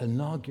was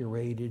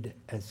inaugurated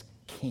as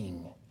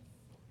king.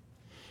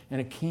 And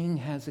a king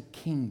has a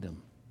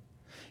kingdom.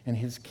 And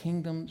his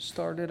kingdom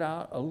started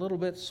out a little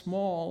bit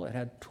small. It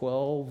had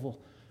 12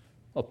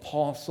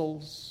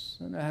 apostles,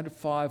 and it had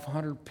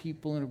 500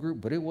 people in a group.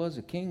 But it was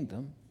a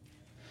kingdom.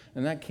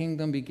 And that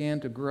kingdom began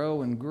to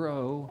grow and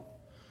grow.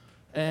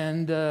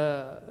 And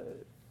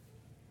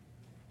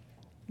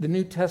the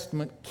New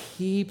Testament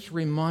keeps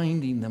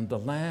reminding them, the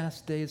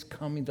last day is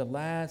coming, the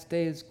last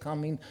day is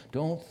coming.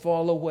 Don't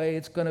fall away.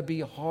 It's going to be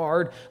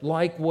hard.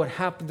 Like what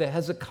happened to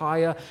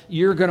Hezekiah,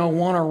 you're going to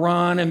want to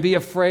run and be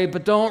afraid,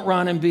 but don't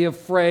run and be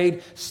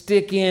afraid.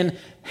 Stick in,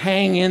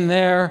 hang in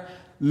there,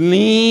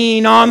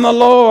 lean on the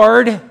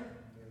Lord. Amen.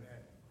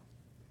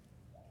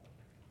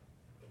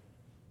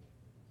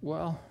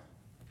 Well,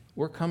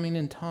 we're coming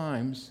in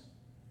times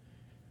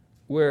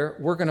where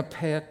we're going to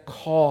pay a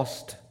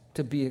cost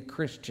to be a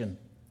Christian.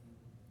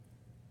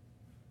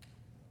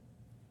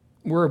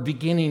 We're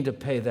beginning to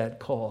pay that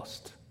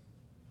cost.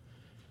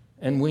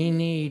 And we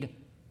need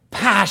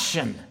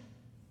passion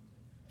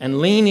and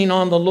leaning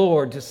on the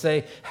Lord to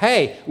say,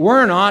 hey,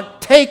 we're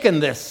not taking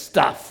this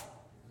stuff.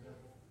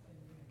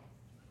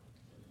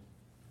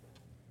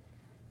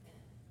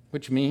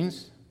 Which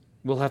means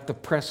we'll have to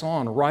press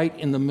on right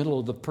in the middle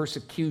of the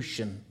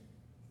persecution.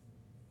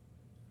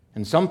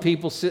 And some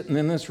people sitting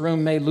in this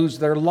room may lose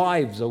their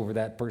lives over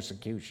that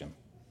persecution.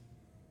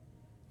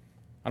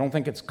 I don't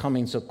think it's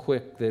coming so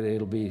quick that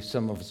it'll be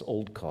some of us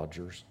old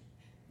codgers.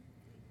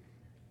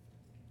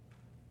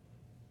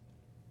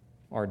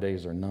 Our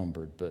days are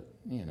numbered, but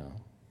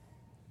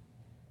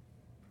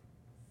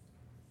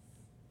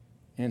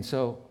And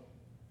so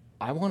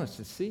I want us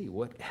to see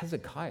what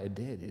Hezekiah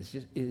did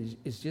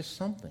is just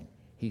something.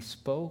 He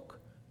spoke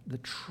the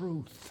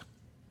truth.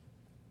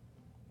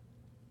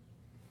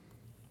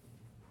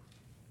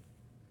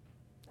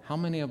 How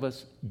many of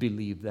us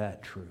believe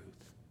that truth?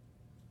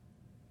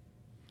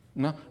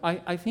 No,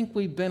 I think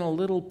we've been a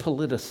little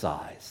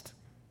politicized,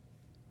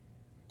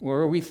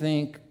 where we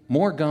think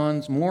more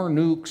guns, more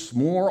nukes,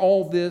 more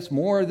all this,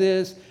 more of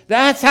this.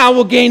 That's how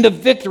we'll gain the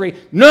victory.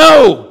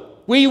 No,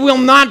 we will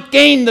not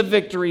gain the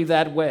victory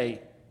that way.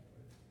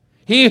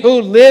 He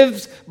who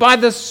lives by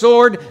the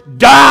sword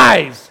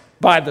dies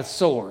by the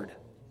sword.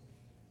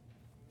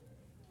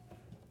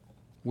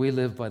 We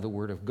live by the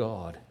word of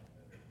God.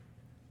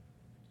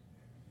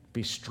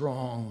 Be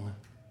strong,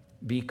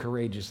 be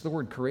courageous. The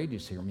word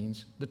courageous here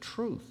means the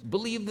truth.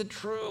 Believe the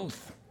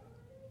truth.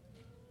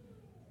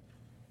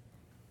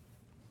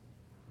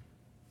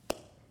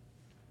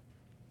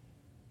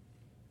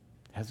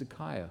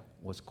 Hezekiah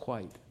was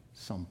quite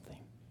something.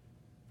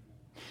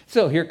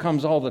 So here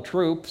comes all the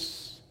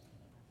troops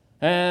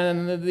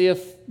and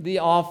the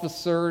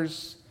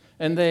officers,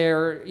 and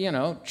they're,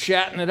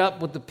 chatting it up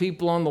with the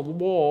people on the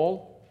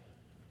wall.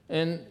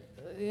 And,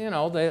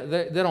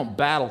 they don't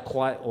battle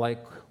quite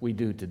like we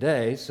do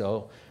today,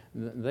 so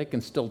they can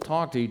still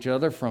talk to each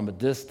other from a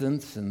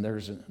distance, and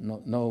there's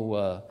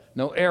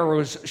no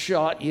arrows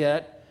shot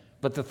yet,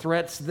 but the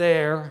threat's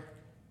there.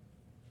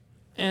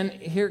 And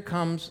here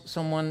comes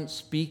someone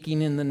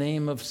speaking in the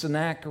name of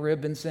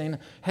Sennacherib and saying,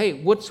 hey,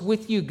 what's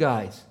with you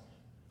guys?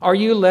 Are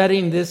you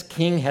letting this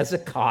King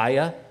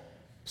Hezekiah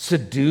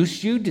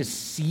seduce you,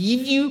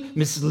 deceive you,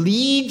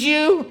 mislead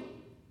you?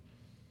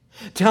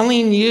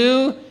 Telling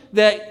you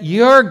that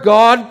your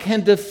God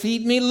can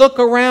defeat me? Look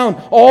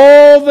around.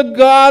 All the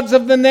gods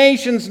of the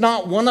nations,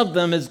 not one of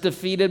them has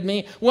defeated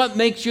me. What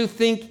makes you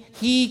think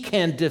he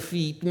can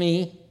defeat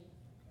me?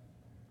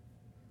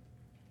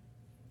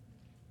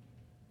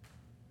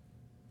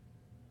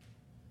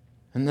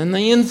 And then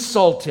they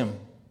insult him.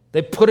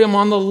 They put him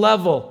on the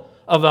level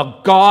of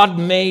a God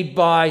made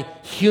by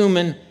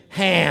human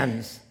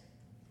hands.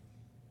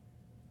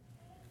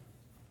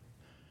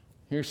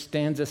 Here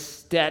stands a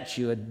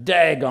statue, a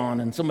Dagon,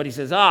 and somebody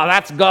says,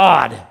 that's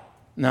God.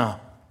 No.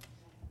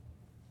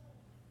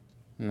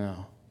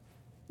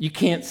 You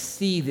can't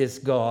see this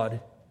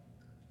God.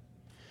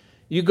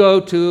 You go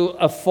to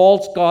a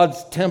false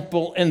god's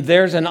temple, and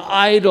there's an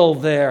idol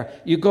there.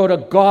 You go to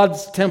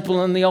God's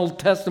temple in the Old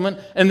Testament,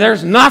 and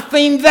there's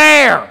nothing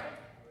there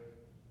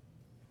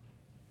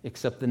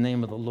except the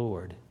name of the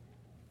Lord.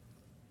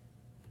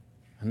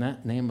 And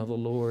that name of the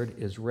Lord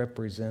is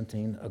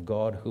representing a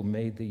God who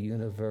made the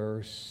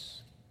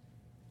universe,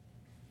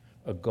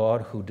 a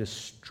God who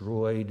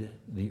destroyed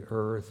the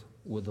earth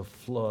with a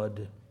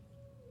flood,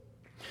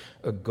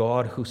 a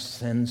God who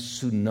sends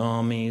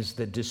tsunamis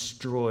that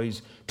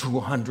destroys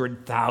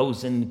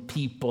 200,000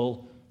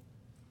 people,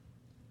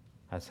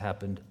 as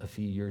happened a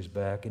few years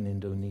back in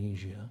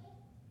Indonesia.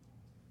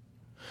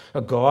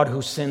 A God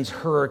who sends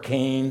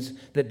hurricanes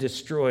that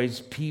destroys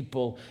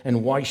people.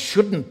 And why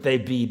shouldn't they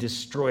be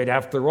destroyed?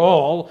 After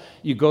all,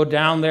 you go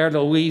down there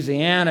to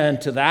Louisiana and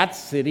to that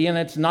city, and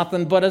it's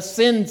nothing but a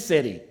sin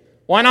city.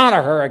 Why not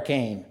a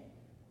hurricane?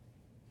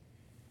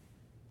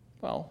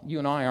 Well, you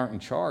and I aren't in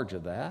charge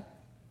of that.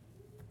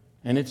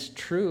 And it's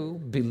true,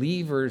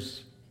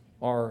 believers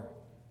are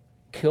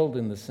killed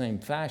in the same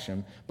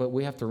fashion, but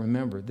we have to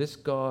remember, this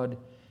God,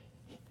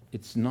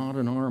 it's not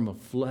an arm of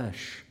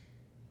flesh.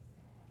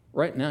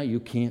 Right now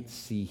you can't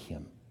see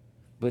him,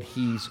 but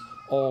he's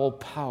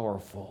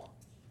all-powerful.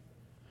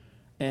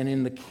 And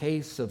in the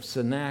case of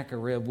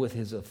Sennacherib with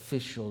his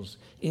officials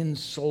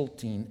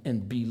insulting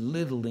and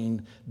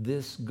belittling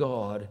this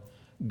God,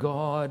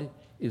 God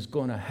is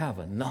going to have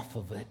enough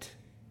of it.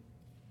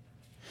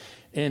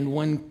 And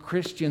when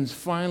Christians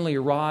finally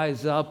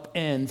rise up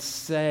and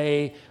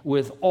say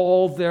with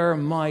all their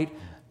might,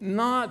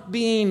 not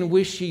being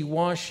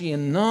wishy-washy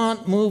and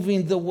not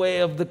moving the way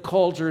of the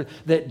culture,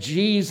 that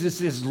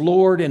Jesus is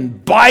Lord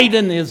and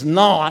Biden is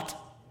not,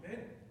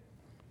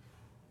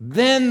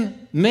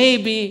 then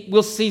maybe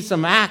we'll see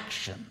some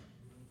action.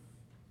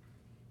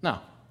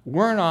 Now,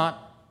 we're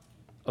not,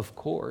 of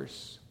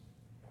course,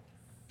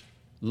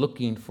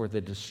 looking for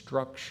the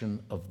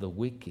destruction of the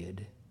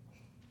wicked.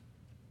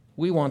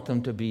 We want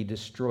them to be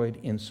destroyed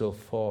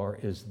insofar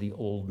as the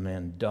old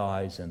man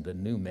dies and the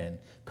new man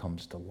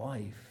comes to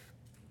life.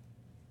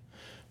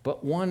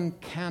 But one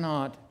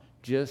cannot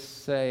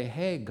just say,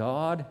 hey,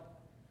 God,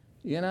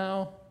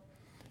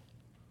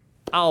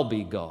 I'll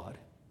be God,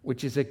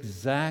 which is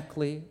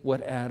exactly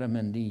what Adam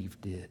and Eve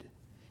did.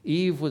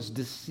 Eve was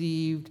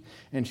deceived,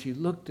 and she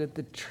looked at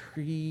the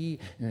tree,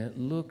 and it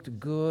looked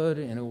good,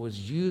 and it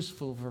was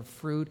useful for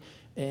fruit,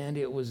 and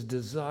it was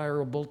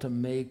desirable to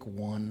make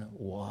one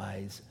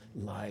wise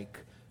like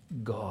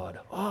God.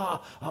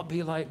 I'll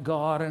be like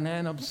God, and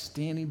then I'm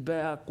standing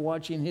back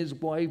watching his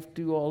wife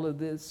do all of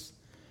this.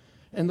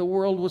 And the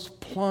world was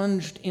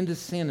plunged into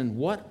sin. And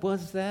what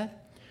was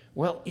that?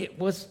 Well, it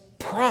was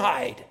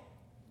pride.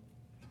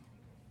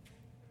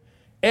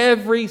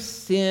 Every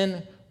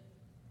sin,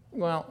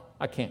 well,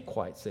 I can't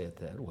quite say it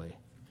that way.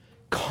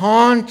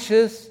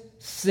 Conscious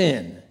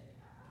sin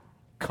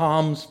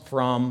comes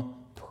from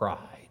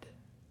pride.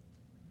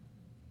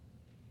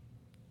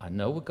 I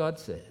know what God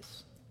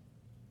says,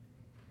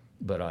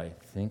 but I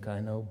think I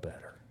know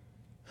better.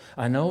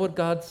 I know what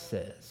God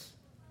says,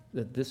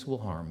 that this will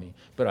harm me,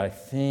 but I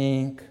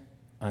think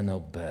I know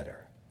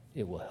better.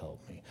 It will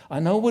help me.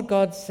 I know what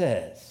God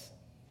says,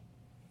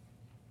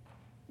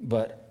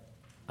 but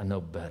I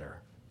know better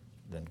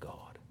than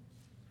God.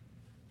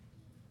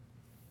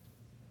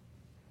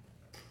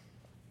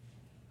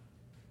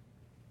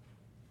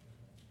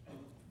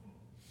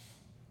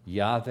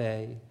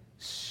 Yahweh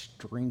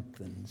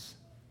strengthens.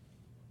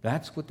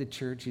 That's what the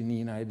church in the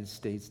United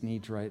States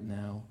needs right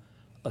now,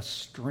 a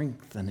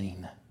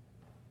strengthening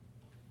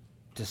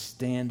to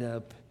stand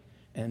up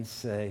and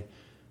say,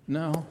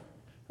 no,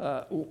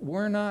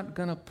 we're not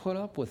going to put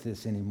up with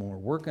this anymore.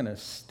 We're going to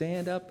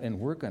stand up and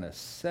we're going to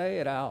say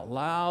it out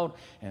loud,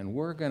 and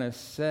we're going to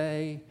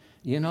say,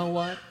 you know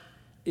what?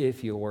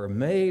 If you were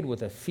made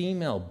with a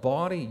female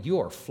body, you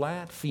are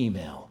flat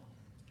female.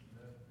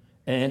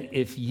 And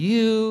if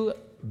you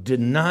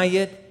deny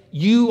it,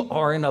 you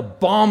are an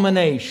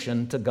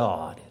abomination to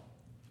God.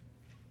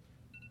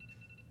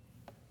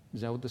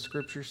 Is that what the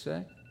scriptures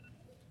say?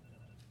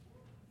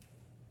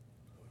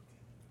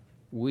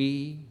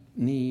 We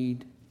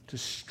need to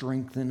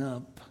strengthen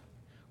up.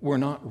 We're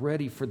not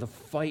ready for the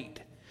fight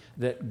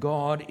that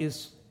God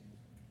is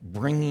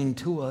bringing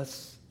to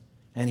us,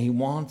 and He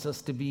wants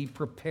us to be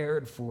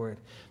prepared for it.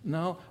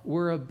 No,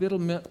 we're a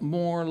bit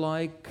more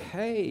like,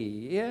 hey,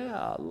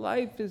 yeah,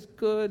 life is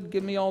good,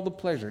 give me all the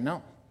pleasure.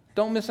 Now,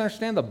 don't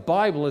misunderstand, the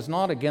Bible is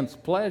not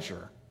against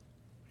pleasure.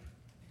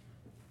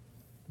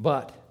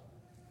 But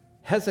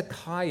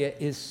Hezekiah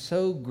is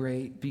so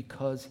great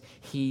because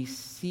he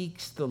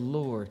seeks the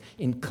Lord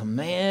in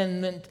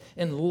commandment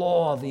and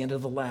law, the end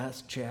of the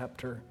last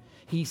chapter.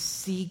 He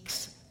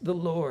seeks the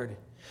Lord.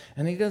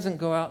 And he doesn't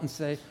go out and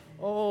say,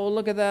 oh,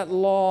 look at that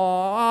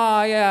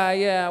law.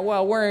 Yeah,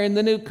 well, we're in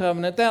the new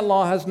covenant. That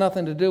law has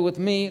nothing to do with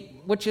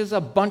me, which is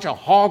a bunch of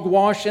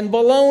hogwash and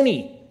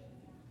baloney.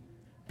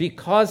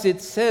 Because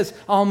it says,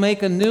 I'll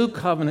make a new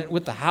covenant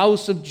with the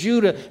house of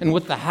Judah and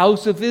with the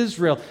house of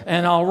Israel,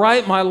 and I'll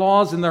write my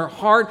laws in their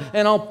heart,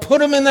 and I'll put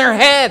them in their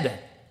head.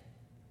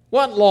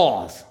 What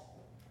laws?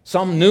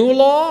 Some new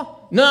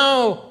law?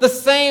 No, the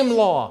same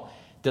law.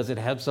 Does it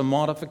have some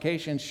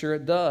modifications? Sure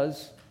it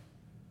does.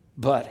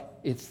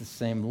 But it's the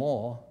same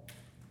law.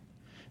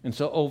 And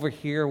so over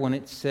here, when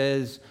it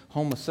says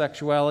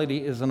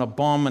homosexuality is an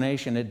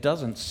abomination, it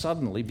doesn't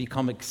suddenly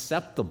become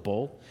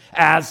acceptable,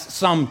 as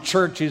some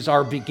churches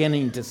are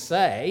beginning to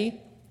say.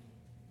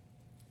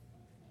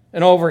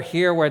 And over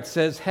here where it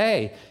says,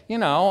 hey, you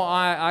know,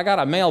 I got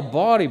a male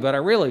body, but I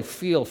really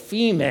feel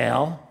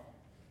female.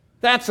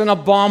 That's an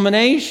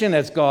abomination,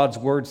 as God's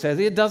word says.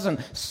 It doesn't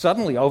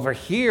suddenly over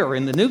here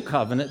in the new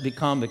covenant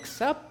become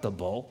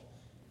acceptable.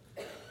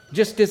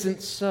 Just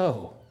isn't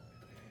so.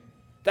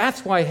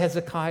 That's why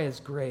Hezekiah is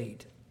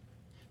great.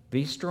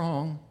 Be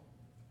strong.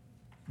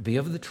 Be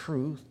of the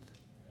truth.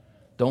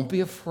 Don't be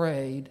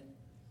afraid.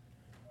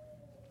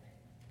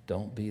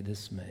 Don't be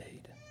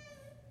dismayed.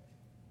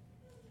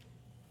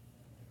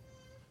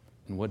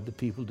 And what did the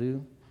people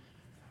do?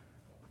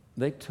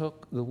 They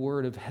took the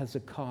word of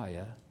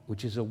Hezekiah,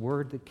 which is a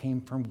word that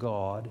came from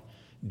God,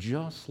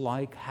 just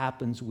like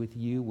happens with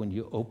you when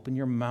you open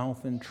your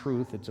mouth in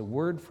truth. It's a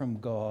word from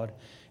God,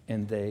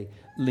 and they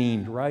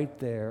leaned right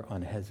there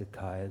on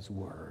Hezekiah's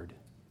word.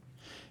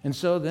 And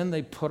so then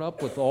they put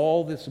up with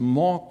all this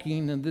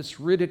mocking and this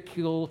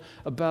ridicule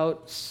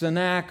about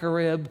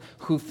Sennacherib,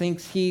 who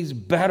thinks he's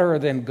better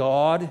than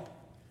God.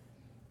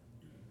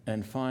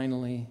 And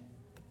finally,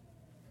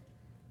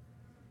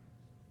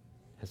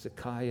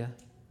 Hezekiah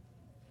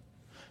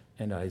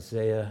and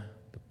Isaiah,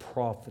 the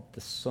prophet,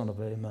 the son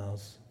of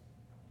Amos,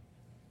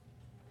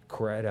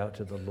 cried out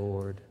to the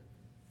Lord,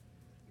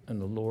 and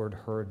the Lord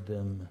heard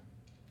them,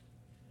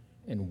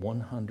 and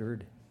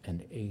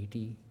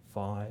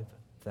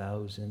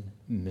 185,000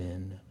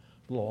 men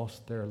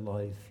lost their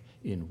life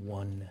in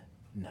one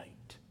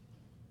night.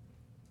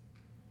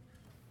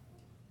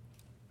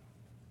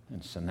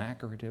 And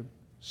Sennacherib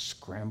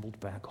scrambled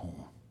back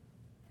home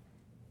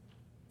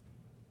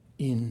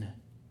in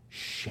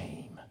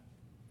shame.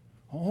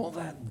 All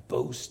that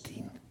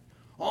boasting,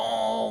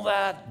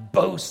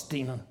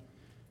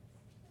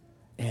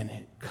 and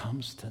it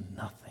comes to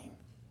nothing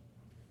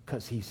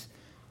because he's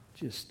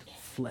just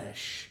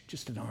flesh,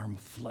 just an arm of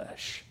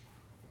flesh.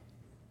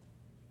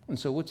 And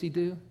so what's he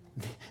do?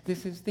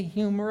 This is the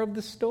humor of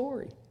the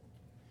story.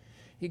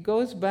 He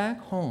goes back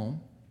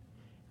home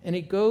and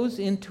he goes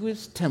into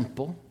his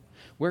temple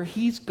where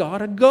he's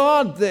got a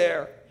God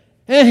there.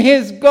 And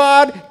his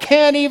God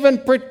can't even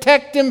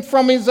protect him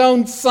from his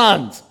own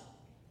sons.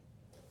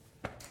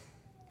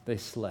 They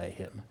slay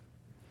him.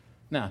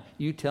 Now,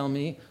 you tell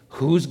me,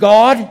 who's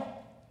God?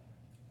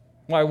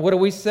 Why, what do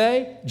we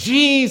say?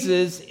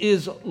 Jesus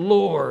is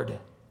Lord.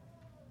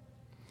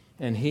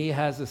 And he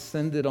has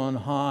ascended on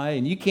high,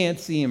 and you can't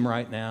see him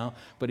right now,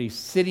 but he's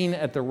sitting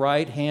at the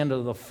right hand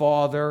of the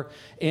Father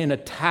in a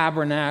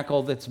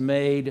tabernacle that's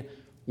made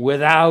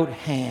without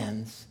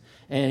hands.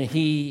 And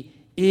he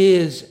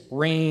is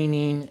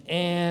reigning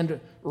and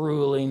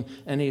ruling,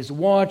 and he's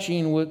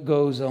watching what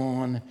goes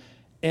on,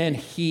 and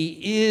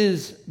he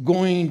is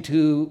going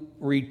to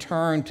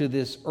return to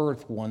this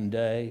earth one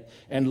day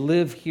and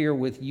live here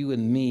with you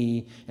and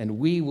me, and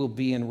we will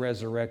be in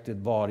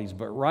resurrected bodies.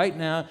 But right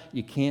now,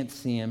 you can't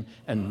see him,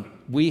 and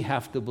we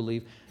have to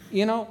believe.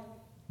 You know,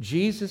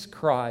 Jesus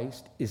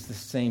Christ is the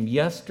same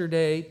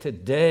yesterday,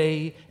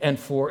 today, and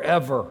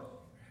forever.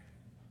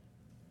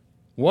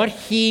 What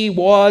he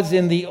was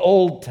in the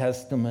Old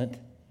Testament,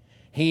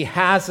 he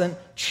hasn't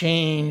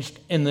changed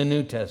in the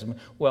New Testament.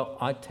 Well,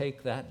 I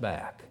take that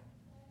back.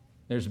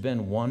 There's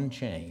been one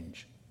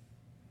change.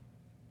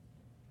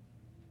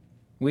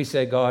 We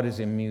say God is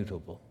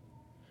immutable.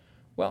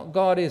 Well,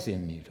 God is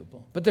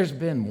immutable, but there's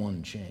been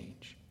one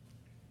change.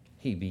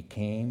 He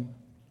became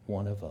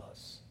one of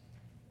us.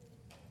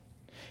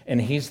 And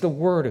he's the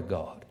Word of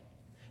God.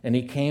 And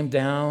he came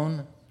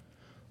down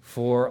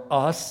for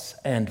us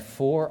and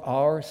for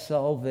our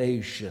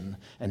salvation.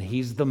 And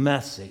he's the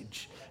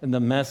message. And the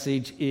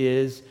message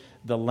is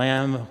the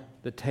Lamb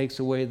that takes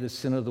away the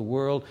sin of the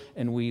world.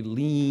 And we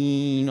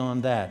lean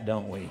on that,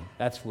 don't we?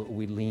 That's what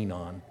we lean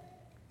on.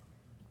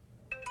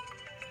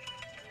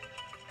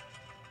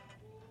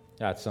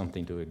 That's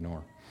something to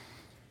ignore.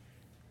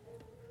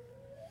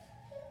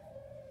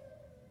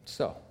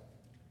 So,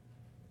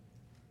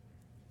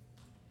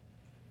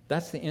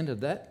 that's the end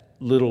of that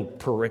little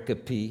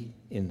pericope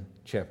in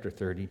chapter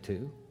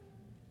 32.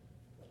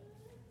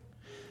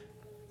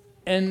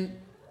 And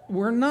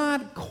we're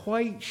not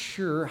quite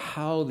sure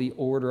how the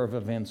order of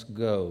events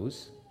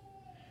goes,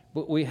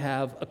 but we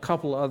have a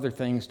couple other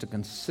things to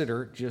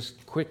consider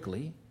just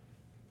quickly.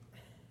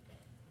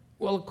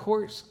 Well, of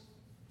course,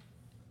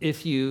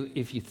 if you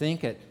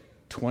think at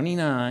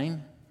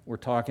 29, we're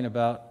talking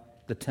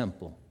about the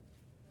temple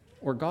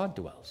where God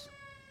dwells.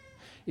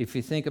 If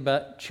you think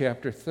about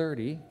chapter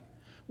 30,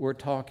 we're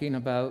talking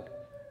about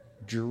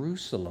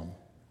Jerusalem,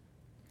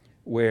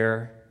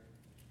 where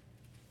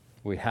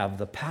we have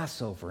the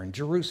Passover and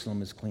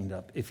Jerusalem is cleaned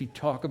up. If you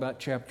talk about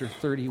chapter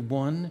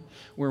 31,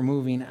 we're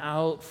moving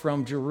out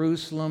from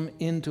Jerusalem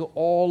into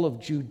all of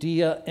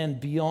Judea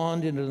and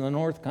beyond into the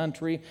north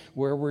country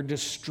where we're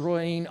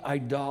destroying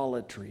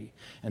idolatry.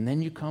 And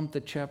then you come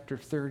to chapter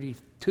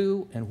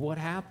 32, and what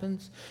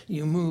happens?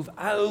 You move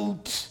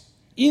out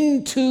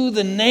into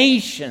the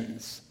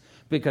nations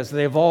because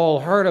they've all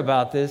heard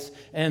about this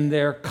and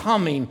they're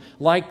coming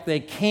like they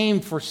came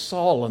for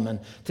Solomon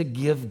to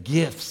give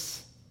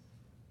gifts.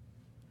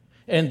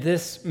 And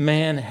this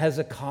man,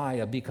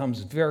 Hezekiah, becomes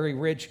very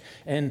rich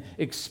and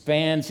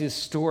expands his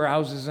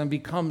storehouses and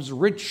becomes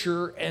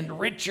richer and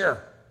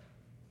richer.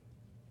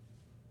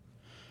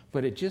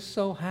 But it just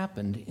so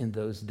happened in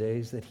those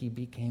days that he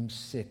became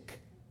sick.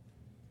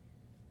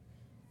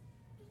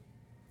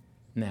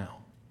 Now,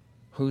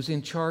 who's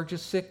in charge of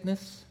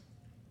sickness?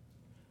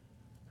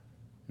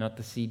 Not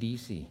the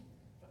CDC.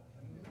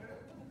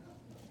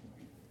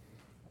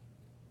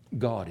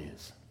 God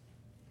is.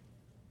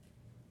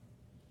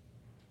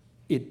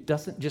 It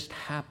doesn't just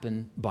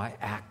happen by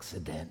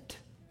accident.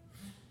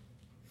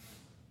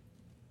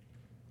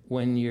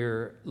 When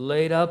you're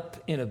laid up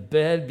in a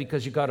bed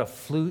because you got a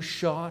flu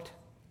shot,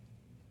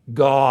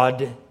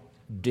 God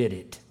did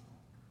it.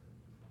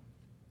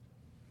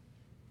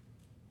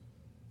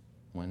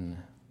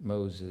 When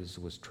Moses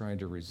was trying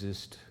to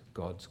resist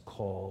God's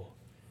call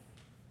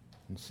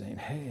and saying,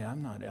 hey,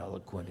 I'm not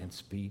eloquent in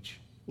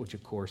speech, which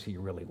of course he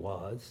really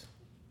was,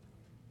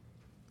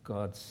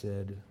 God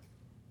said,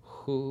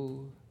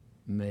 who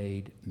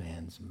made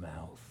man's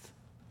mouth?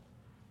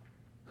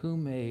 Who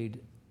made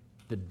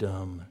the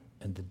dumb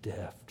and the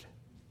deaf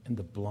and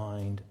the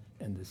blind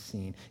and the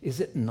seeing? Is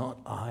it not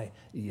I,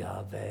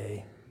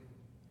 Yahweh?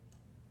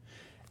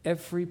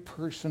 Every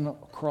person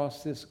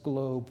across this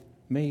globe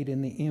made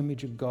in the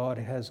image of God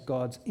has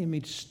God's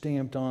image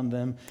stamped on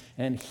them,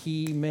 and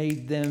he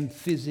made them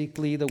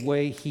physically the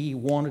way he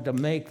wanted to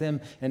make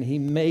them, and he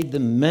made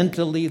them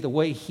mentally the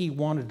way he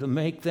wanted to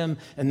make them,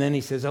 and then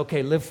he says,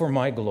 okay, live for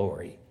my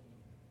glory.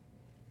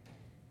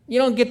 You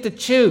don't get to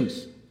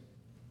choose.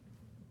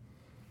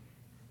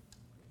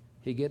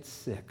 He gets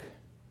sick.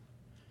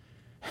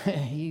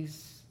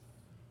 He's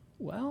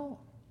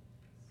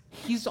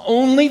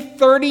only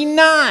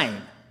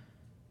 39.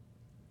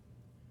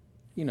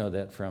 You know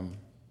that from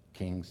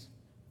Kings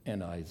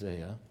and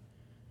Isaiah.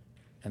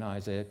 And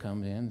Isaiah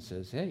comes in and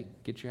says, hey,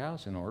 get your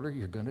house in order,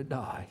 you're going to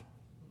die.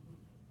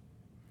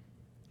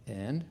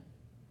 And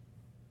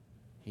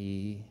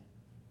he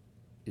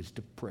is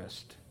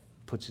depressed,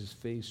 puts his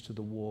face to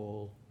the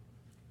wall,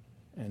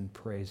 and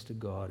prays to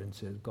God and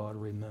says, God,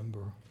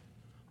 remember,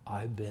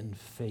 I've been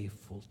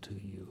faithful to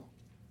you.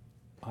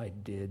 I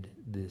did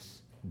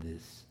this,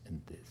 this,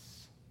 and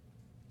this.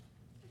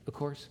 Of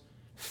course,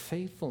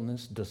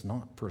 faithfulness does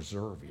not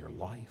preserve your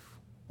life.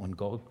 When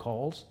God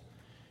calls,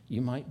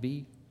 you might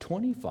be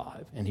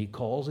 25, and he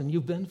calls and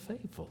you've been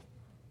faithful.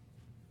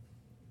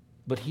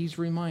 But he's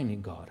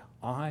reminding God,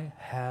 I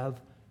have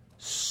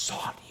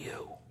sought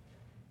you.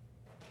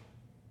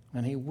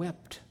 And he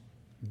wept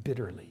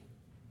bitterly.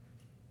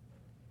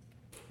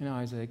 And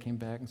Isaiah came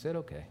back and said,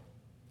 okay,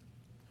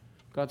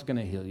 God's going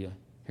to heal you.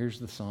 Here's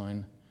the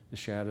sign. The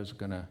shadow's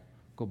going to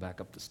go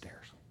back up the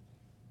stairs.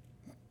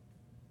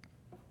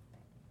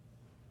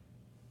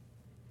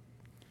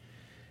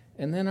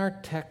 And then our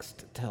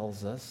text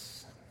tells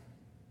us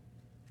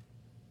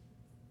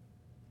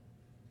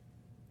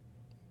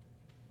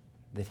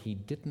that he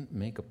didn't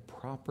make a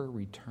proper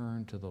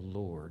return to the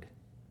Lord.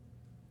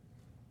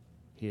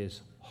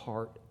 His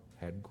heart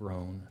had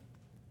grown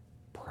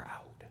proud.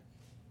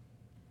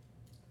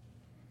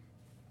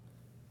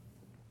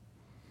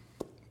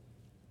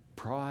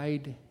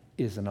 Pride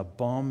is an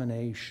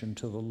abomination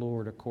to the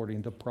Lord,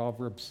 according to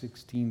Proverbs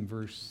 16,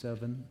 verse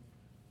 7.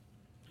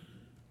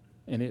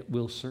 And it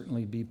will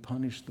certainly be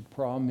punished. The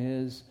problem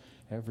is,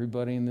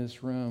 everybody in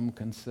this room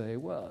can say,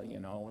 well,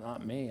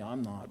 not me,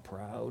 I'm not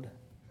proud.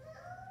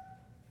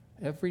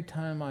 Every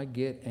time I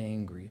get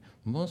angry,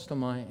 most of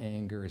my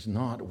anger is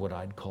not what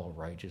I'd call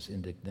righteous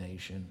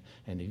indignation.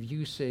 And if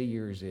you say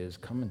yours is,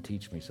 come and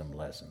teach me some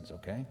lessons,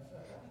 okay?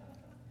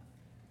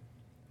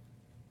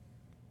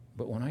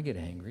 But when I get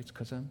angry, it's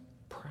because I'm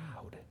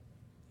proud.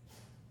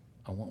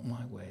 I want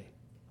my way.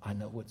 I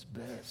know what's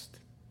best.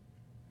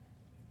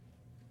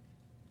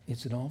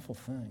 It's an awful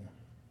thing.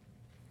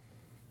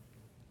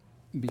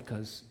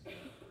 Because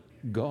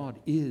God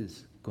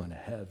is going to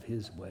have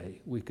his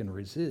way. We can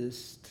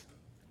resist.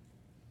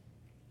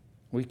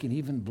 We can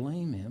even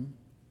blame him.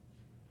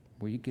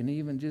 We can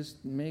even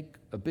just make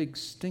a big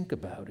stink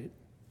about it.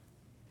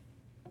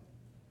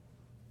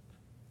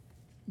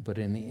 But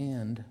in the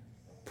end,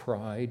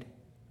 pride,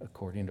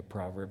 according to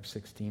Proverbs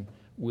 16,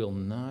 will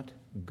not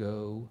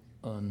go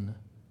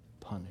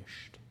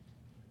unpunished.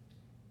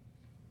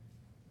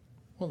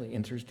 Well, the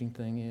interesting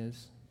thing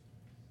is,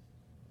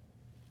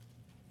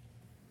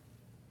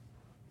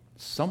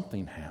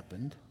 something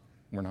happened.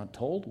 We're not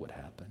told what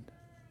happened.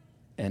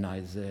 And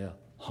Isaiah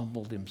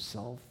humbled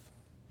himself.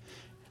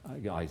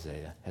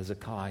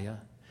 Hezekiah.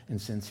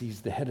 And since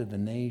he's the head of the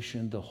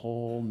nation, the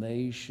whole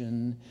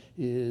nation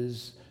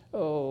is,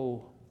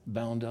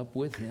 bound up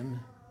with him.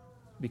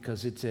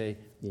 Because it's a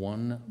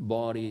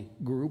one-body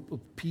group of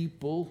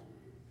people.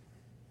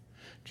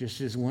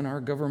 Just as when our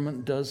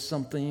government does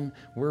something,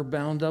 we're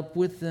bound up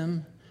with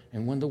them.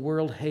 And when the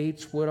world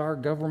hates what our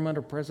government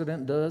or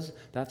president does,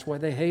 that's why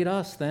they hate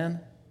us then.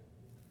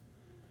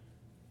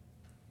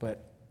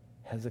 But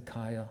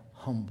Hezekiah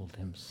humbled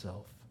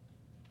himself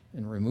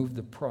and removed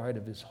the pride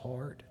of his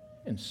heart,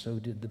 and so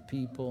did the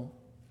people.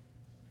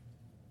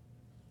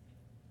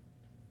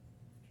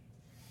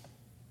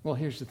 Well,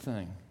 here's the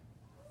thing.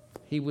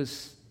 He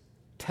was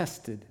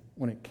tested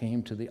when it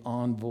came to the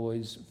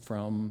envoys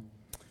from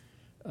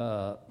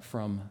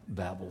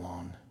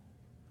Babylon.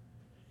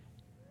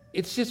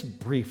 It's just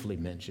briefly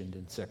mentioned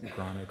in 2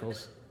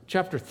 Chronicles.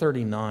 Chapter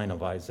 39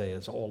 of Isaiah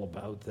is all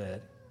about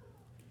that.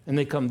 And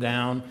they come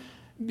down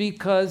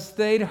because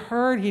they'd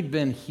heard he'd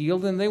been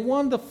healed, and they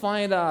wanted to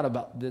find out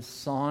about this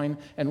sign.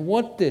 And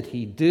what did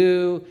he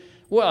do?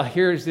 Well,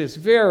 here's this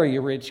very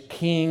rich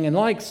king, and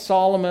like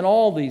Solomon,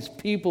 all these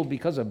people,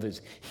 because of his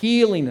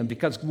healing and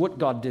because of what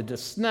God did to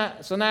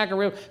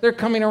Sennacherib, they're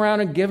coming around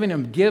and giving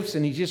him gifts,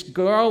 and he's just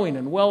growing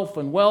in wealth,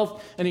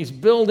 and he's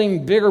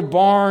building bigger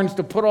barns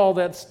to put all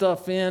that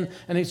stuff in,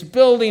 and he's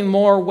building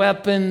more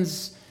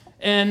weapons,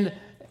 and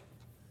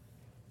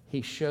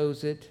he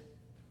shows it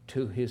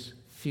to his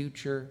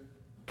future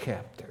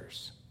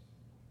captors.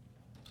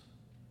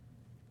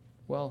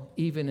 Well,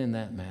 even in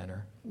that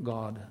matter,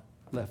 God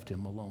left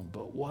him alone.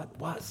 But what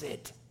was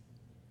it?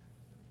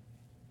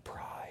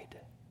 Pride.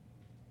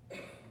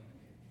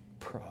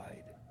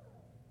 Pride.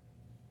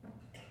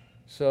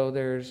 So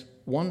there's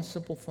one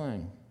simple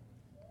thing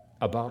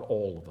about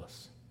all of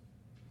us.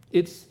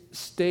 It's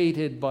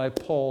stated by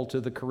Paul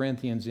to the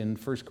Corinthians in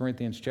 1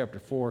 Corinthians chapter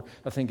 4,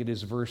 I think it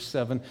is verse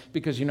 7,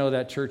 because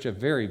that church, a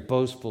very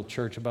boastful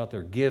church about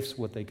their gifts,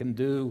 what they can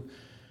do,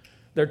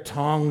 their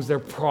tongues, their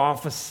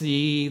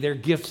prophecy, their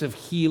gifts of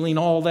healing,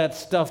 all that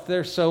stuff.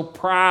 They're so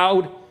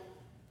proud.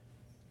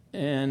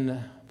 And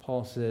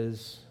Paul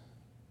says,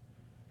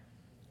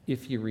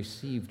 if you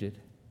received it,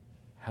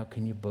 how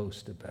can you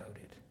boast about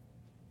it?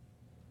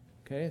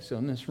 Okay, so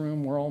in this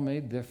room, we're all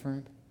made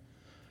different.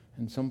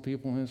 And some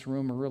people in this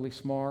room are really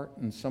smart,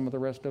 and some of the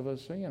rest of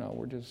us,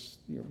 we're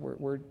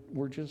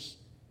just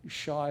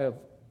shy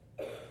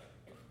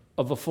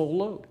of a full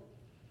load.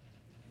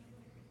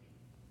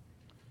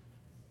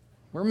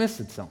 We're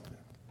missing something.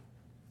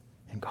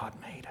 And God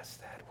made us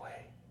that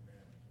way.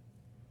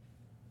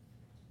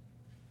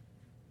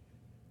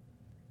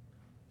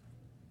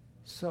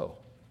 So,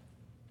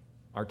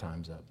 our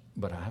time's up.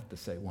 But I have to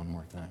say one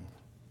more thing.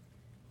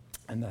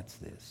 And that's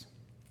this.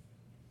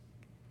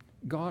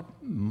 God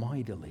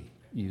mightily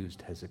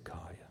used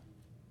Hezekiah.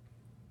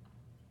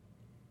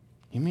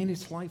 He made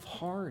his life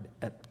hard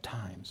at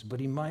times,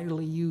 but he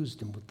mightily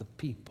used him with the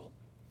people.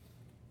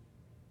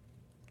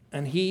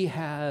 And he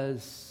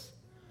has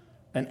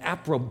an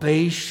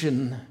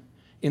approbation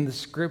in the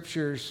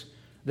scriptures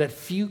that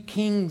few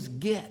kings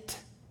get.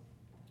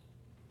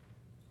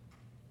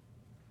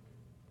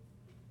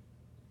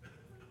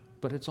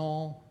 But it's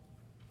all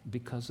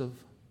because of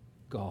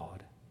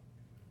God.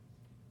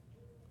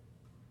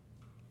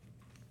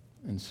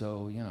 And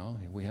so,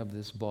 we have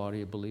this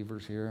body of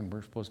believers here, and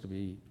we're supposed to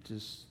be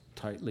just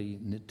tightly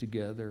knit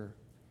together,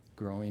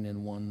 growing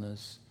in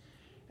oneness,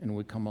 and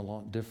we come a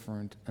lot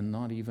different, and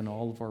not even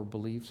all of our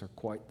beliefs are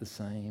quite the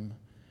same.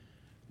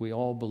 We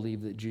all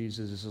believe that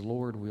Jesus is the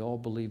Lord. We all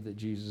believe that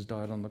Jesus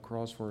died on the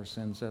cross for our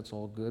sins. That's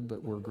all good,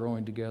 but we're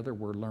growing together.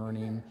 We're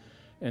learning.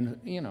 And,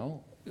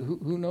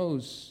 who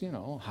knows,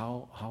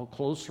 how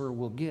closer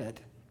we'll get.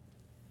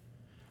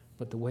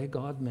 But the way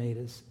God made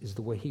us is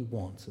the way he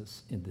wants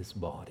us in this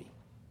body.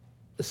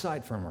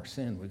 Aside from our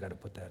sin, we've got to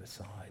put that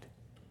aside.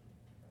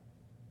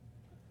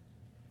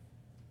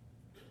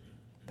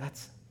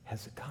 That's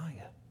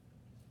Hezekiah.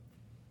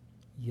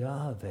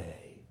 Yahweh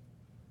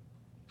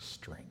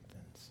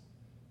strengthens.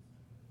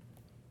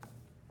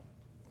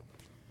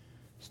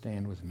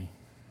 Stand with me.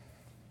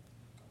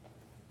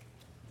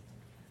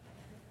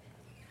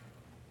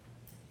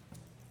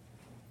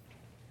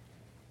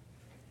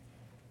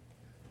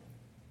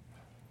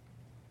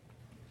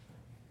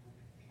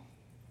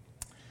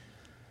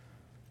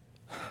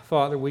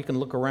 Father, we can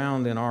look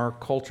around in our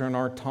culture and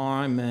our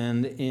time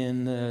and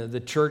in the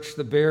church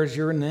that bears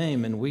your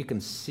name, and we can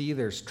see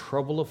there's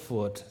trouble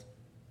afoot.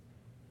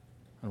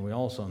 And we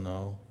also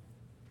know,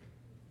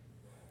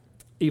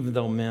 even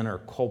though men are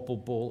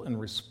culpable and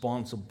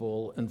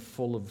responsible and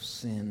full of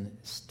sin,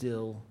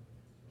 still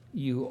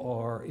you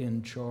are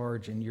in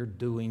charge and you're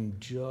doing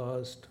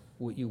just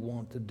what you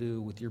want to do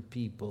with your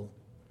people.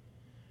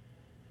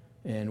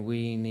 And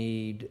we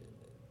need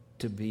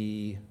to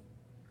be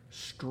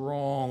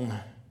strong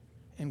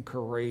and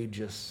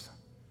courageous.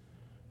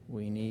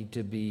 We need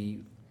to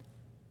be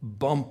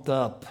bumped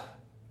up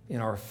in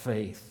our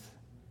faith.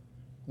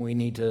 We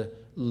need to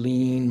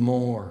lean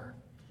more,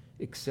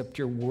 accept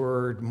your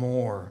word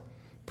more,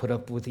 put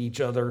up with each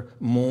other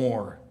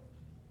more,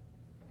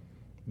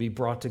 be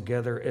brought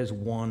together as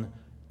one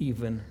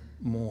even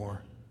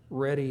more,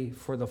 ready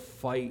for the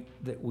fight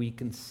that we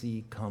can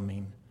see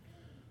coming.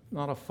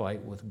 Not a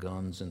fight with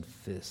guns and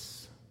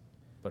fists,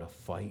 but a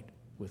fight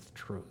with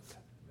truth.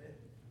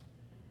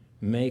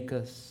 Make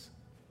us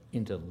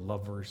into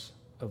lovers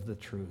of the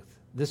truth.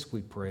 This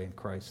we pray in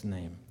Christ's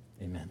name.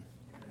 Amen.